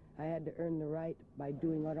 I had to earn the right by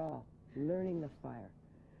doing it all, learning the fire,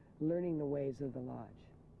 learning the ways of the lodge.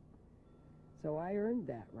 So I earned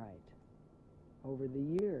that right. over the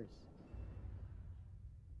years.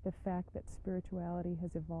 The fact that spirituality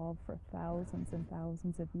has evolved for thousands and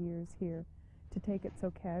thousands of years here, to take it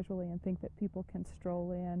so casually and think that people can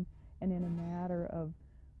stroll in and in a matter of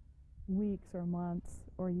weeks or months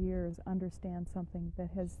or years understand something that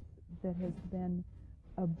has been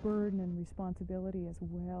a burden and responsibility as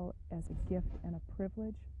well as a gift and a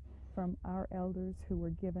privilege from our elders who were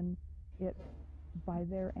given it by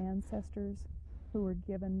their ancestors, who were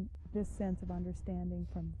given this sense of understanding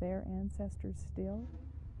from their ancestors still.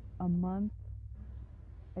 A month,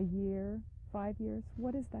 a year, 5 years,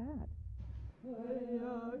 what is that?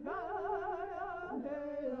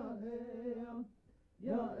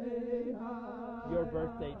 Your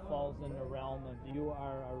birth date falls in the realm of you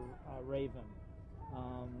are a raven.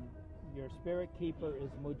 Your spirit keeper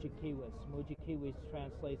is Mujikiwis. Mujikiwis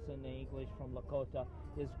translates into English from Lakota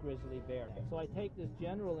is grizzly bear. So I take this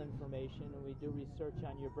general information and we do research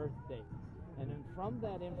on your birth date. And then from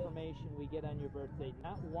that information we get on your birth date,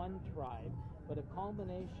 not one tribe, but a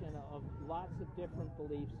culmination of lots of different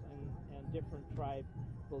beliefs and different tribe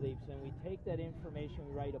beliefs. And we take that information,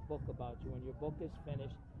 we write a book about you. When your book is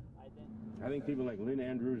finished, I think people like Lynn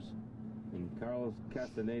Andrews and Carlos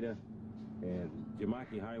Castaneda and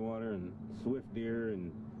Jamaki Highwater and Swift Deer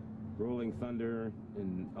and Rolling Thunder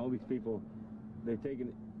and all these people, they've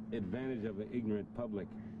taken advantage of the ignorant public.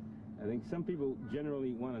 I think some people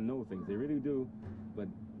generally want to know things. They really do. But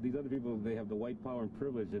these other people, they have the white power and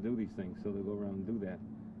privilege to do these things, so they go around and do that.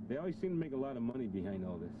 They always seem to make a lot of money behind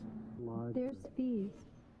all this. There's fees.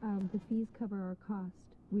 The fees cover our cost.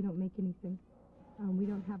 We don't make anything. We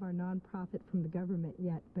don't have our nonprofit from the government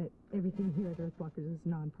yet, but everything here at Earthwalkers is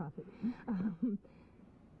nonprofit.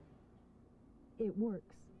 It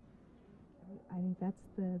works. I think that's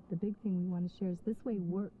the big thing we want to share is this way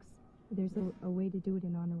works. There's a way to do it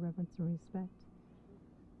in honor, reverence, and respect.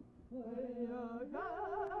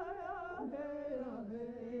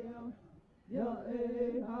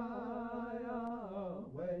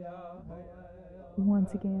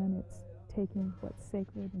 Once again, it's taking what's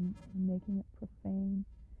sacred and making it profane.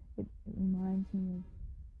 It reminds me of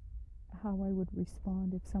how I would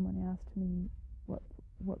respond if someone asked me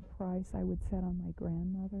what price I would set on my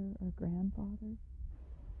grandmother or grandfather.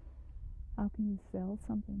 How can you sell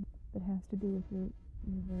something that has to do with your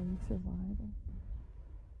very survival?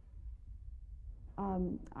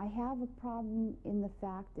 I have a problem in the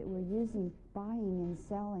fact that we're using buying and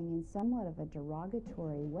selling in somewhat of a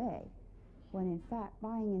derogatory way, when in fact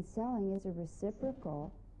buying and selling is a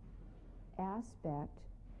reciprocal aspect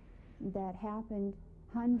that happened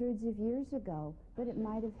hundreds of years ago, but it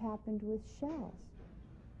might have happened with shells.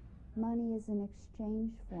 Money is an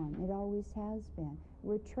exchange form. It always has been.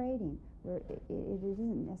 We're trading. It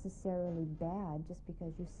isn't necessarily bad just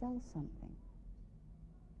because you sell something.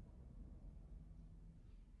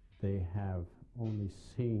 They have only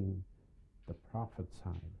seen the profit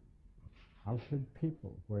side. I've heard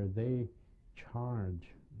people where they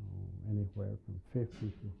charge anywhere from $50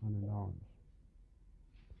 to $100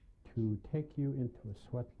 to take you into a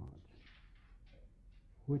sweat lodge,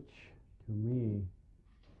 which to me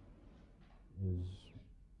is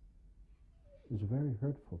very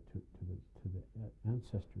hurtful to the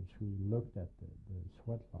ancestors who looked at the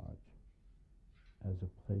sweat lodge as a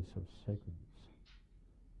place of sacredness.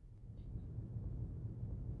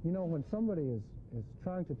 You know, when somebody is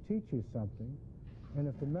trying to teach you something, and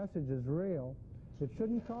if the message is real, it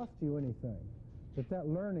shouldn't cost you anything. That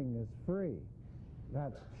learning is free.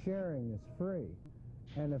 That sharing is free.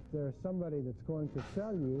 And if there's somebody that's going to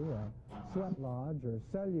sell you a sweat lodge or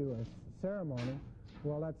sell you a ceremony,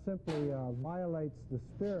 well, that simply violates the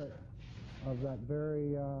spirit of that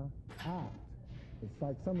very act. It's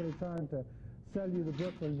like somebody trying to sell you the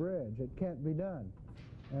Brooklyn Bridge. It can't be done.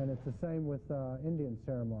 And it's the same with Indian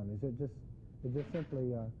ceremonies. It just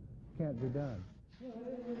simply can't be done.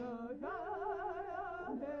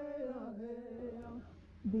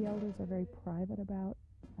 The elders are very private about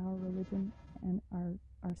our religion and our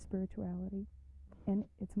spirituality. And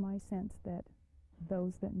it's my sense that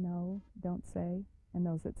those that know don't say, and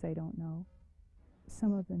those that say don't know.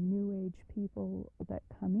 Some of the New Age people that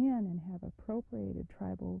come in and have appropriated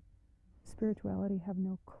tribal spirituality have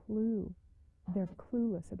no clue. They're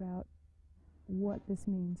clueless about what this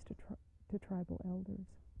means to tribal elders.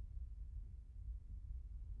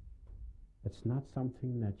 It's not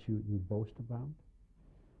something that you boast about.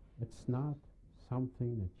 It's not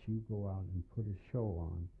something that you go out and put a show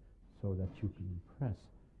on so that you can impress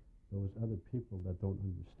those other people that don't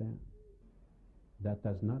understand. That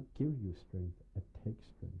does not give you strength, it takes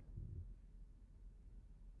strength from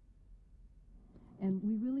you. And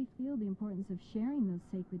we really feel feel the importance of sharing those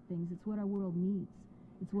sacred things. It's what our world needs.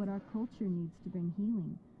 It's what our culture needs to bring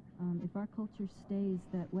healing. If our culture stays,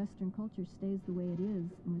 that Western culture stays the way it is,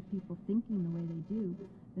 and with people thinking the way they do,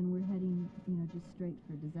 then we're heading, just straight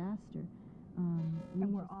for disaster.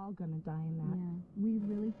 And we're all going to die in that. Yeah, we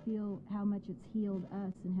really feel how much it's healed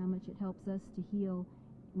us and how much it helps us to heal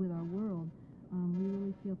with our world. We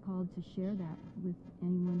really feel called to share that with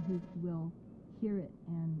anyone who will hear it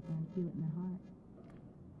and feel it in their heart.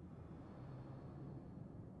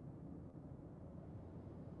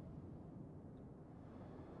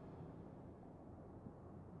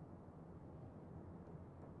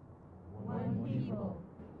 One people,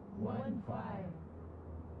 one fire.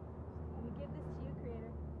 We give this to you,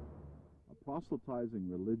 Creator. A proselytizing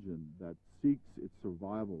religion that seeks its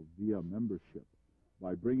survival via membership,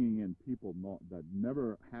 by bringing in people that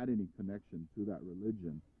never had any connection to that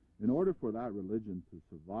religion. In order for that religion to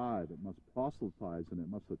survive, it must proselytize and it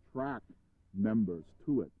must attract members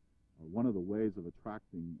to it. One of the ways of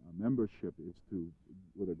attracting membership is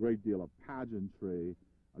with a great deal of pageantry,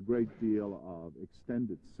 a great deal of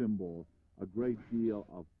extended symbol, a great deal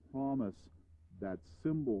of promise that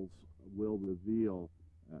symbols will reveal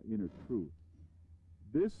inner truth.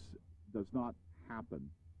 This does not happen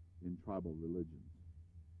in tribal religions.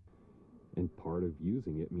 And part of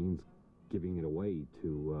using it means giving it away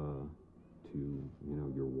to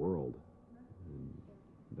your world. And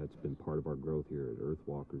that's been part of our growth here at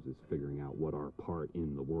Earthwalkers, is figuring out what our part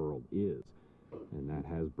in the world is. And that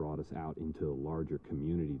has brought us out into a larger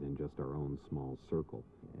community than just our own small circle.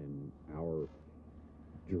 And our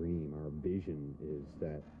dream, our vision is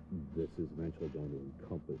that this is eventually going to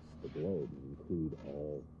encompass the globe and include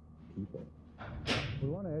all people. We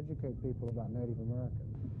want to educate people about Native American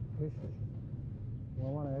issues. We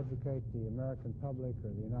want to educate the American public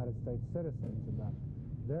or the United States citizens about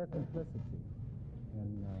their complicity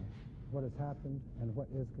in what has happened and what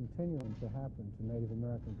is continuing to happen to Native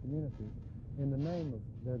American communities in the name of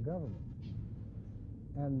their government.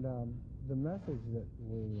 And the message that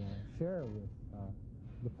we share with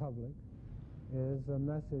the public is a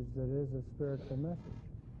message that is a spiritual message,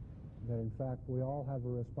 that in fact we all have a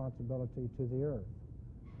responsibility to the earth,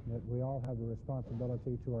 that we all have a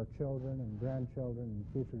responsibility to our children and grandchildren and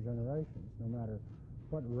future generations, no matter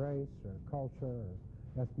what race or culture or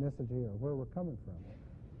ethnicity or where we're coming from.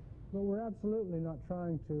 But we're absolutely not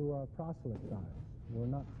trying to proselytize. We're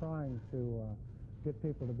not trying to get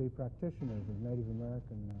people to be practitioners of Native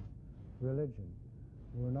American religion.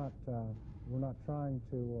 We're not trying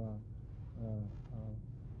to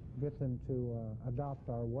get them to adopt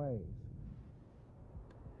our ways.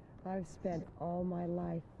 I've spent all my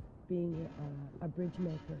life being a bridge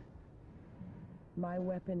maker. My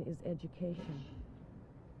weapon is education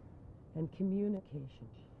and communication,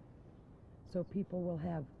 so people will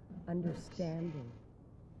have understanding.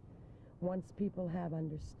 Once people have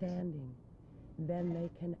understanding, then they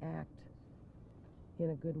can act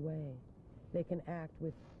in a good way. They can act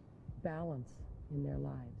with balance in their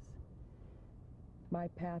lives. My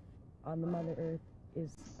path on the Mother Earth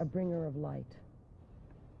is a bringer of light.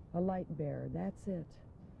 A light bearer, that's it.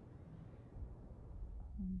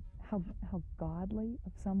 How godly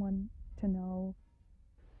of someone to know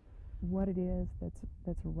what it is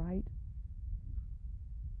that's right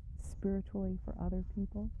spiritually for other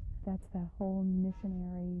people. That's that whole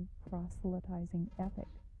missionary proselytizing ethic.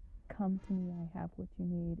 Come to me, I have what you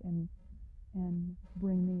need, and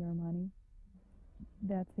bring me your money.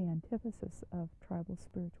 That's the antithesis of tribal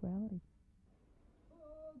spirituality.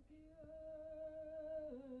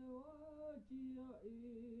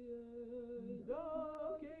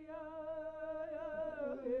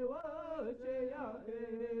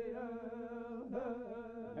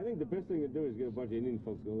 I think the best thing to do is get a bunch of Indian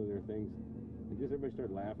folks going to their things and just everybody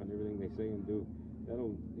start laughing at everything they say and do.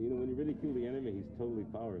 That'll, when you ridicule the enemy, he's totally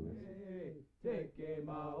powerless.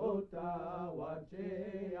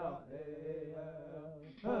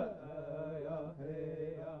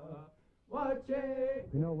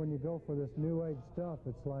 When you go for this New Age stuff,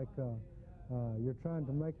 it's like you're trying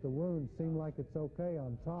to make the wound seem like it's okay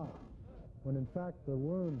on top, when in fact the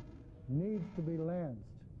wound needs to be lanced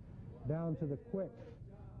down to the quick,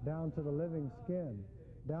 down to the living skin,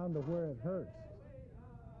 down to where it hurts,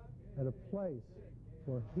 at a place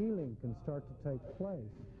where healing can start to take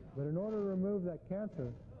place. But in order to remove that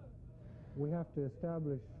cancer, we have to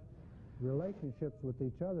establish relationships with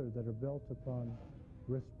each other that are built upon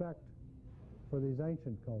respect for these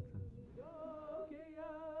ancient cultures.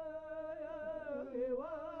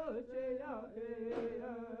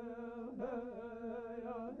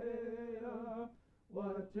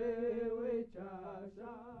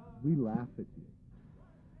 We laugh at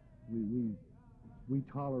you. We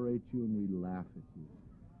tolerate you and we laugh at you.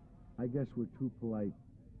 I guess we're too polite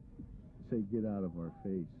to say get out of our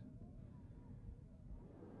face.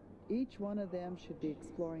 Each one of them should be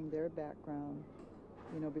exploring their background,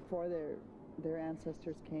 you know, before their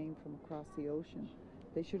ancestors came from across the ocean.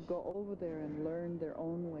 They should go over there and learn their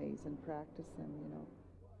own ways and practice them, you know.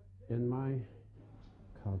 In my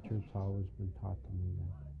culture, it's always been taught to me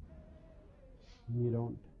that you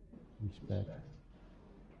don't respect,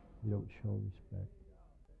 you don't show respect,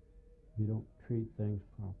 you don't treat things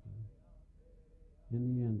properly. In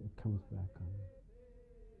the end, it comes back on you.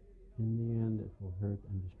 In the end, it will hurt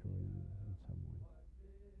and destroy you in some way.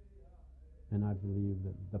 And I believe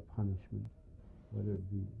that the punishment, whether it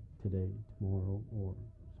be today, tomorrow, or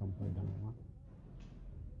sometime down the line,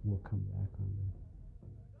 will come back on you.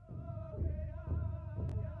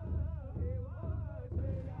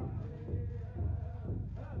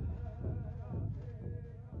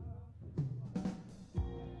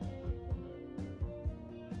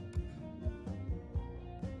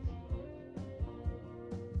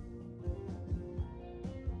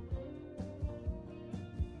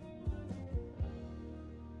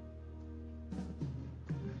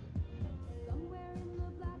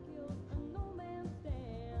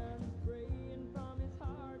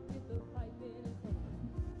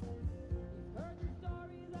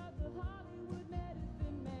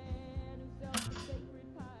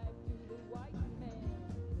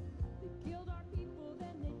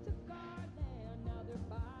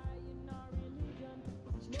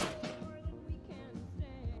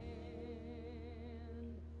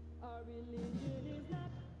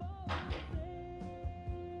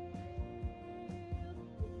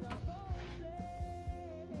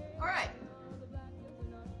 All right.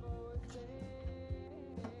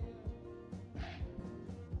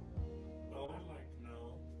 Well, I'd like to know.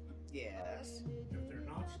 Yes. If they're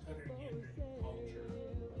not studying Indian culture,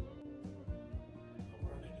 what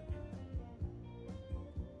are they doing?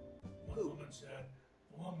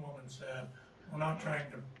 One woman said, we're not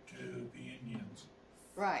trying to be Indians.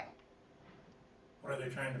 Right. What are they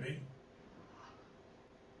trying to be?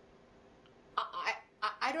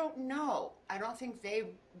 I don't know. I don't think they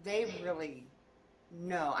really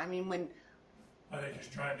know. I mean, when... Are they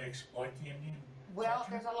just trying to exploit the Indian? Well,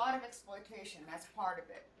 there's a lot of exploitation. That's part of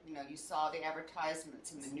it. You know, you saw the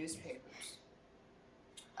advertisements in the newspapers.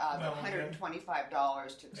 The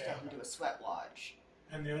 $125 to step into a sweat lodge.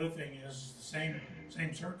 And the other thing is, the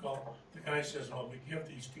same circle, the guy says, oh, we give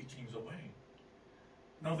these teachings away.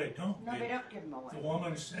 No, they don't. No, they don't give them away. The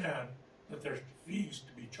woman said that there's fees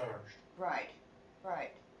to be charged. Right,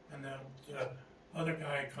 right. And the other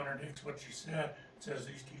guy contradicts what she said, says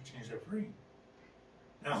these teachings are free.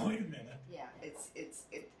 Now, wait a minute. Yeah,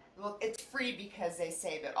 it's free because they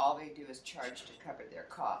say that all they do is charge to cover their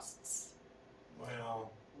costs.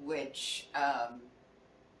 Well... Which,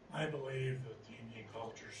 I believe that the Indian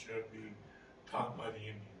culture should be taught by the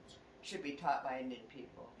Indians. Should be taught by Indian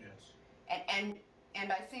people. Yes.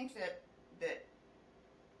 And I think that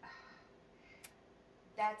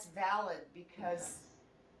that's valid because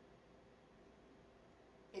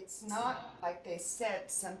it's not, like they said,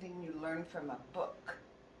 something you learn from a book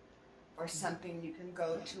or something you can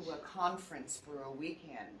go to a conference for a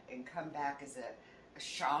weekend and come back as a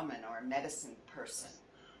shaman or a medicine person.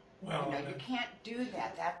 Well, you know, you can't do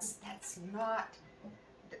that. That's not,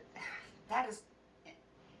 that is,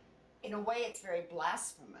 in a way, it's very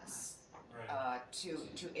blasphemous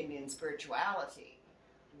to Indian spirituality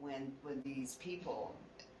when these people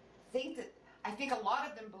think that, I think a lot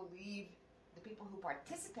of them believe the people who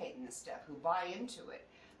participate in this stuff, who buy into it,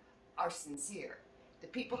 are sincere. The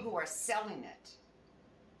people who are selling it,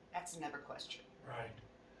 that's another question. Right.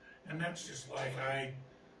 And that's just like I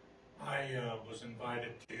was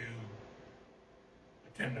invited to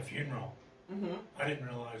attend a funeral. Mm-hmm. I didn't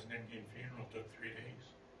realize an Indian funeral took 3 days.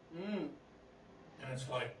 Mm. And it's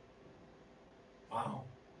like, wow.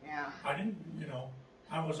 Yeah. I didn't,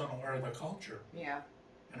 I was unaware of the culture. Yeah.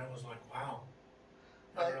 And it was like, wow.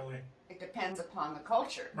 But it depends upon the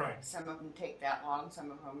culture. Right. Some of them take that long, some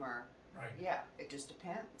of them are, right. Yeah, it just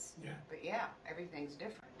depends. Yeah. But yeah, everything's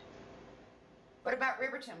different. What about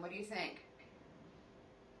Riverton? What do you think?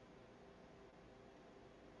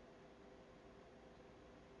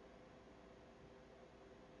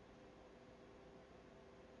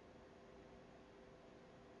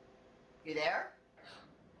 You there?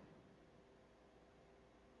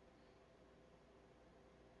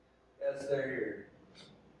 Yes, they're here.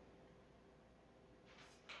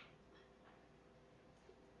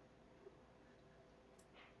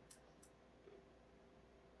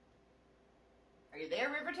 Are you there,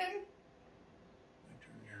 Riverton?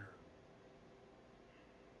 Turn your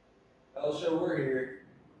I'll show we're here.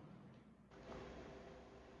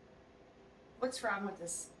 What's wrong with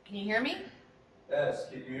this? Can you hear me? Yes,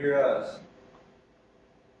 can you hear us?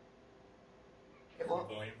 It won't.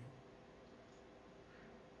 Volume.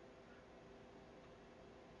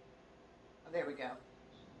 Oh, there we go.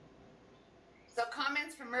 So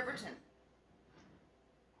comments from Riverton.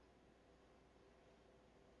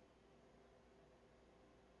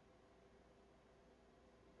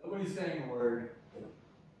 Nobody's saying a word.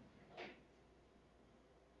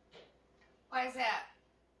 Why is that?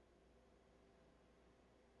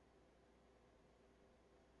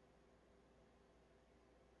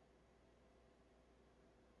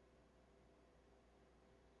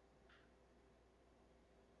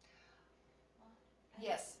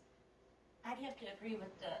 Yes. I'd have to agree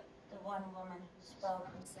with the one woman who spoke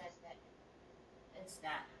and said that it's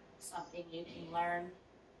not something you can learn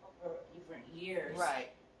over different years.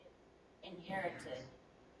 Right. Inherited.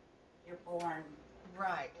 You're born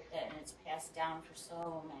right with it, and it's passed down for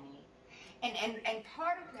so many. And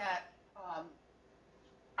part of that,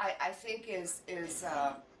 I think is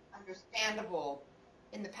understandable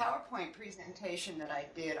in the PowerPoint presentation that I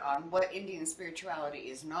did on what Indian spirituality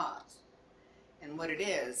is not and what it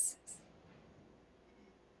is.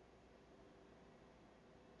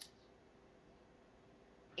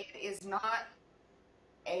 It is not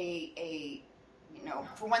a you know,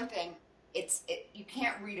 for one thing, you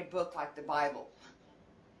can't read a book like the Bible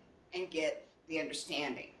and get the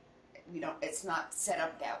understanding. It's not set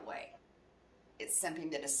up that way. It's something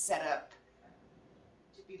that is set up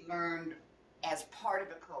to be learned as part of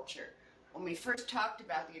a culture. When we first talked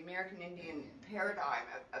about the American Indian paradigm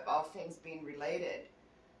of all things being related,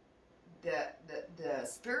 the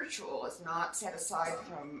spiritual is not set aside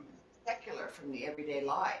from secular, from the everyday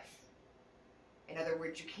life. In other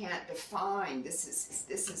words, you can't define this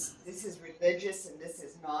is religious and this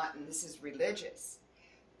is not, and this is religious.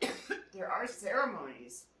 There are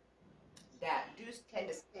ceremonies that do tend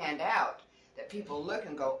to stand out, that people look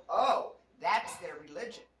and go, oh, that's their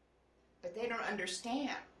religion. But they don't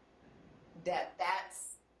understand that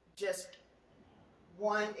that's just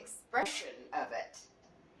one expression of it.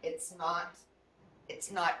 It's not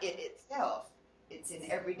it itself. It's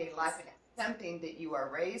in everyday life, and it's something that you are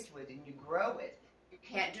raised with and you grow with. You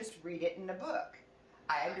can't just read it in a book.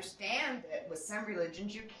 I understand that with some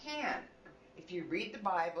religions you can. If you read the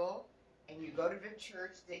Bible and you go to the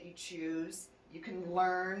church that you choose, you can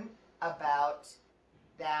learn about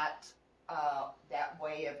that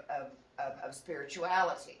way of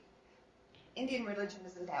spirituality. Indian religion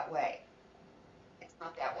isn't that way. It's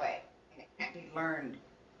not that way, and it can't be learned.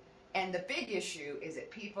 And the big issue is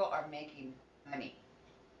that people are making money.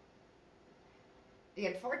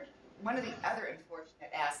 One of the other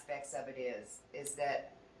unfortunate aspects of it is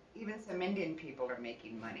that even some Indian people are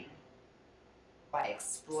making money by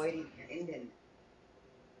exploiting your Indian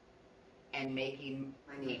and making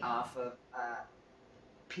money off of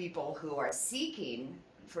people who are seeking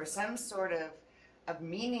for some sort of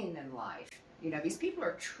meaning in life. You know, these people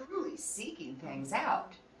are truly seeking things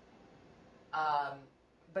out,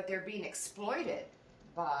 but they're being exploited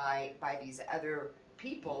by these other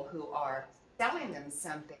people who are selling them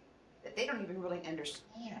something that they don't even really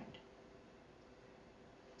understand.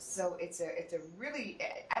 So it's a really,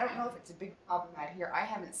 I don't know if it's a big problem out here. I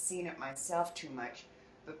haven't seen it myself too much,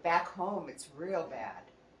 but back home it's real bad.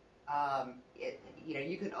 You know,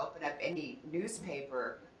 you can open up any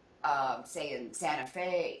newspaper, say in Santa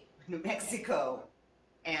Fe, New Mexico,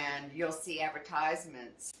 and you'll see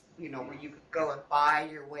advertisements, you know, where you could go and buy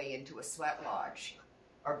your way into a sweat lodge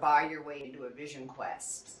or buy your way into a vision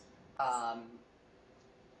quest.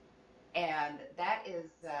 And that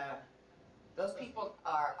is, those people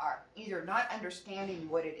are either not understanding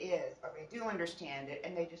what it is, or they do understand it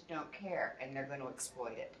and they just don't care, and they're going to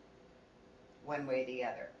exploit it one way or the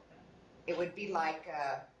other. It would be like,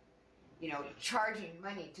 you know, charging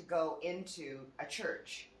money to go into a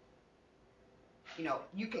church. You know,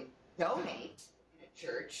 you can donate in a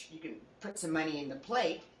church, you can put some money in the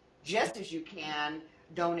plate, just as you can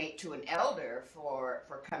donate to an elder for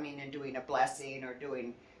coming and doing a blessing or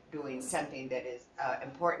doing something that is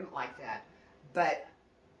important like that. But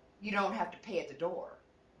you don't have to pay at the door.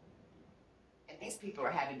 And these people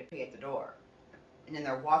are having to pay at the door. And then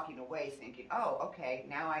they're walking away thinking, oh, okay,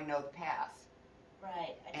 now I know the path.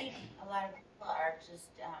 Right. I think a lot of people are just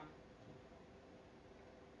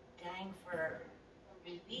dying for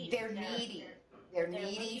relief. They're needy. They're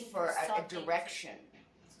needy for a direction.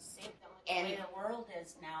 To save them with the way the world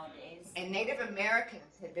is nowadays. And Native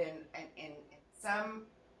Americans have been, in some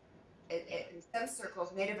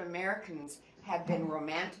circles, Native Americans have been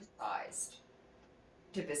romanticized.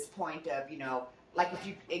 to this point of, you know, like if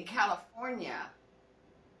you, in California,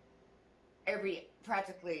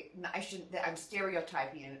 I'm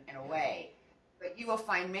stereotyping in a way, but you will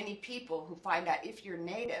find many people who find out if you're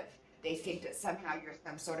native, they think that somehow you're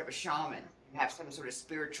some sort of a shaman, you have some sort of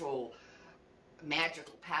spiritual,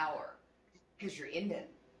 magical power because you're Indian.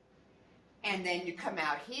 And then you come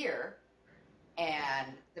out here,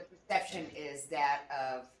 and the perception is that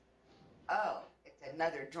of, oh, it's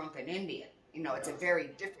another drunken Indian. You know, it's a very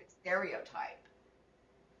different stereotype.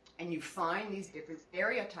 And you find these different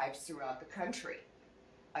stereotypes throughout the country,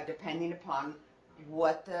 depending upon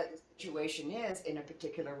what the situation is in a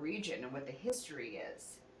particular region and what the history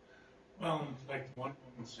is. Well, like one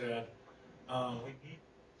woman said, we need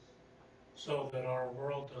so that our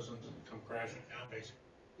world doesn't come crashing down, basically.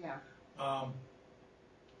 Yeah.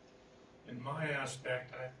 In my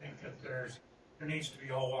aspect, I think that there needs to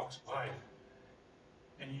be all walks of life,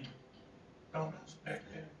 and you don't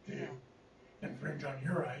expect them to infringe on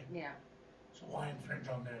your right. Yeah. So why infringe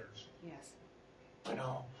on theirs? Yes. You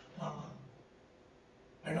know,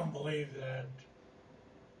 I don't believe that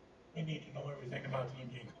we need to know everything about the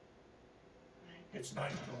Indian culture. It's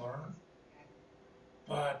nice to learn,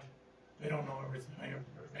 but they don't know everything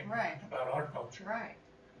Right. about our culture. Right.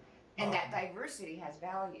 And that diversity has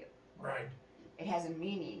value. Right. It has a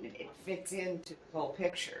meaning. It fits into the whole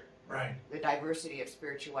picture. Right. The diversity of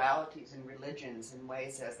spiritualities and religions and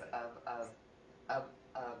ways of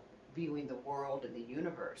viewing the world and the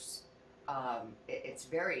universe. It's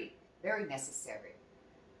very, very necessary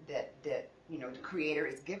that you know, the Creator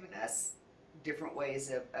has given us different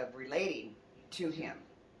ways of relating to Him,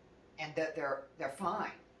 and that they're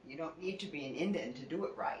fine. You don't need to be an Indian to do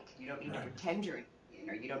it right. You don't need to pretend you're Indian,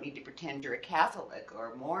 or you don't need to pretend you're a Catholic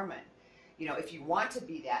or a Mormon. You know, if you want to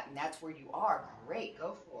be that and that's where you are, great,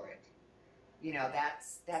 go for it. You know,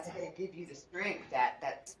 that's going to give you the strength,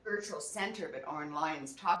 that spiritual center that Oren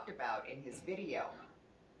Lyons talked about in his video.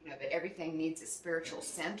 You know, that everything needs a spiritual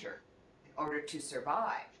center in order to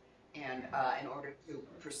survive and in order to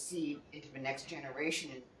proceed into the next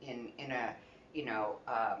generation in a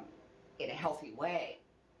healthy way.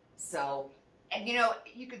 So, and you know,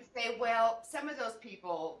 you could say, well, some of those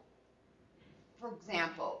people, for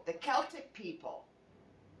example, the Celtic people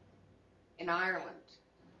in Ireland,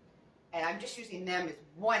 and I'm just using them as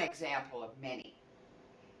one example of many,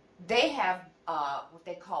 they have what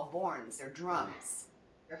they call borns, they're drums.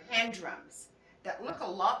 They're hand drums that look a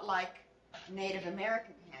lot like Native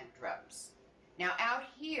American hand drums. Now out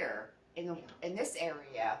here in this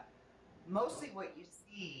area, mostly what you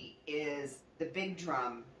see is the big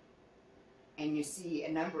drum, and you see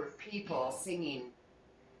a number of people singing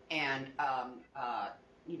and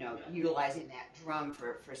you know, utilizing that drum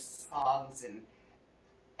for songs.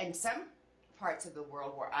 And some parts of the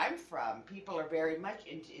world where I'm from, people are very much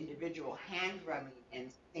into individual hand drumming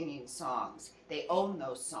and singing songs. They own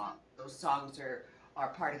those songs. Those songs are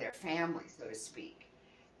part of their family, so to speak.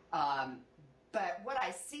 But what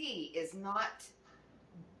I see is not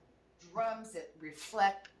drums that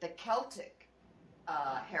reflect the Celtic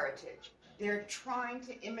heritage. They're trying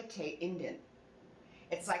to imitate Indian.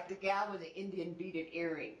 It's like the gal with the Indian beaded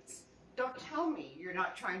earrings. Don't tell me you're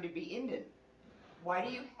not trying to be Indian. Why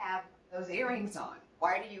do you have those earrings on?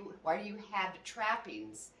 Why do you have the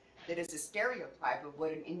trappings that is a stereotype of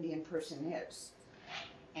what an Indian person is?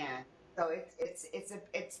 And so it's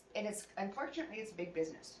unfortunately it's big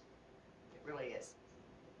business. It really is.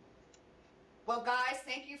 Well, guys,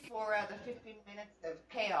 thank you for the 15 minutes of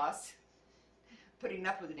chaos. Putting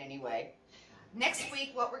up with it anyway. Next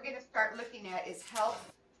week, what we're going to start looking at is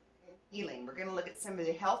health and healing. We're going to look at some of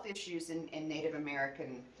the health issues in Native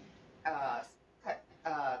American,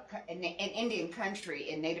 in Indian country,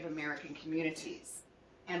 in Native American communities,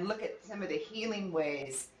 and look at some of the healing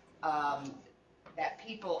ways that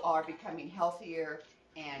people are becoming healthier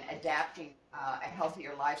and adapting a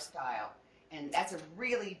healthier lifestyle. And that's a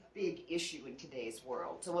really big issue in today's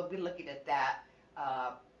world. So we'll be looking at that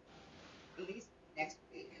at least next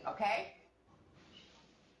week, okay?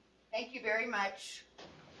 Thank you very much.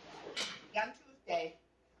 Young Tuesday.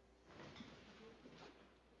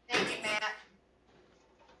 Thank you, Matt.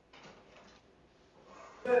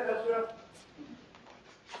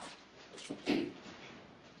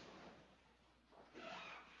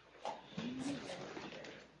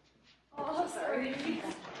 Oh, sorry.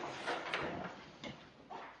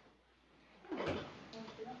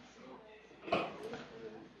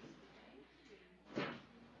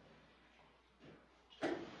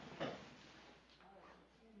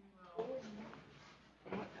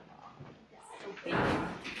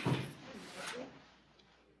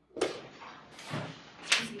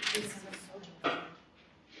 This is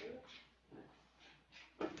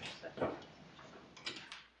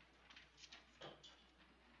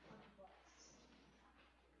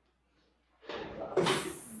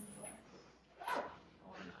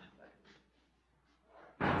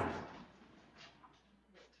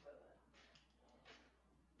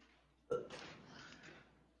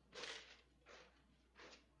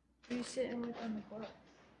you sitting with on the book?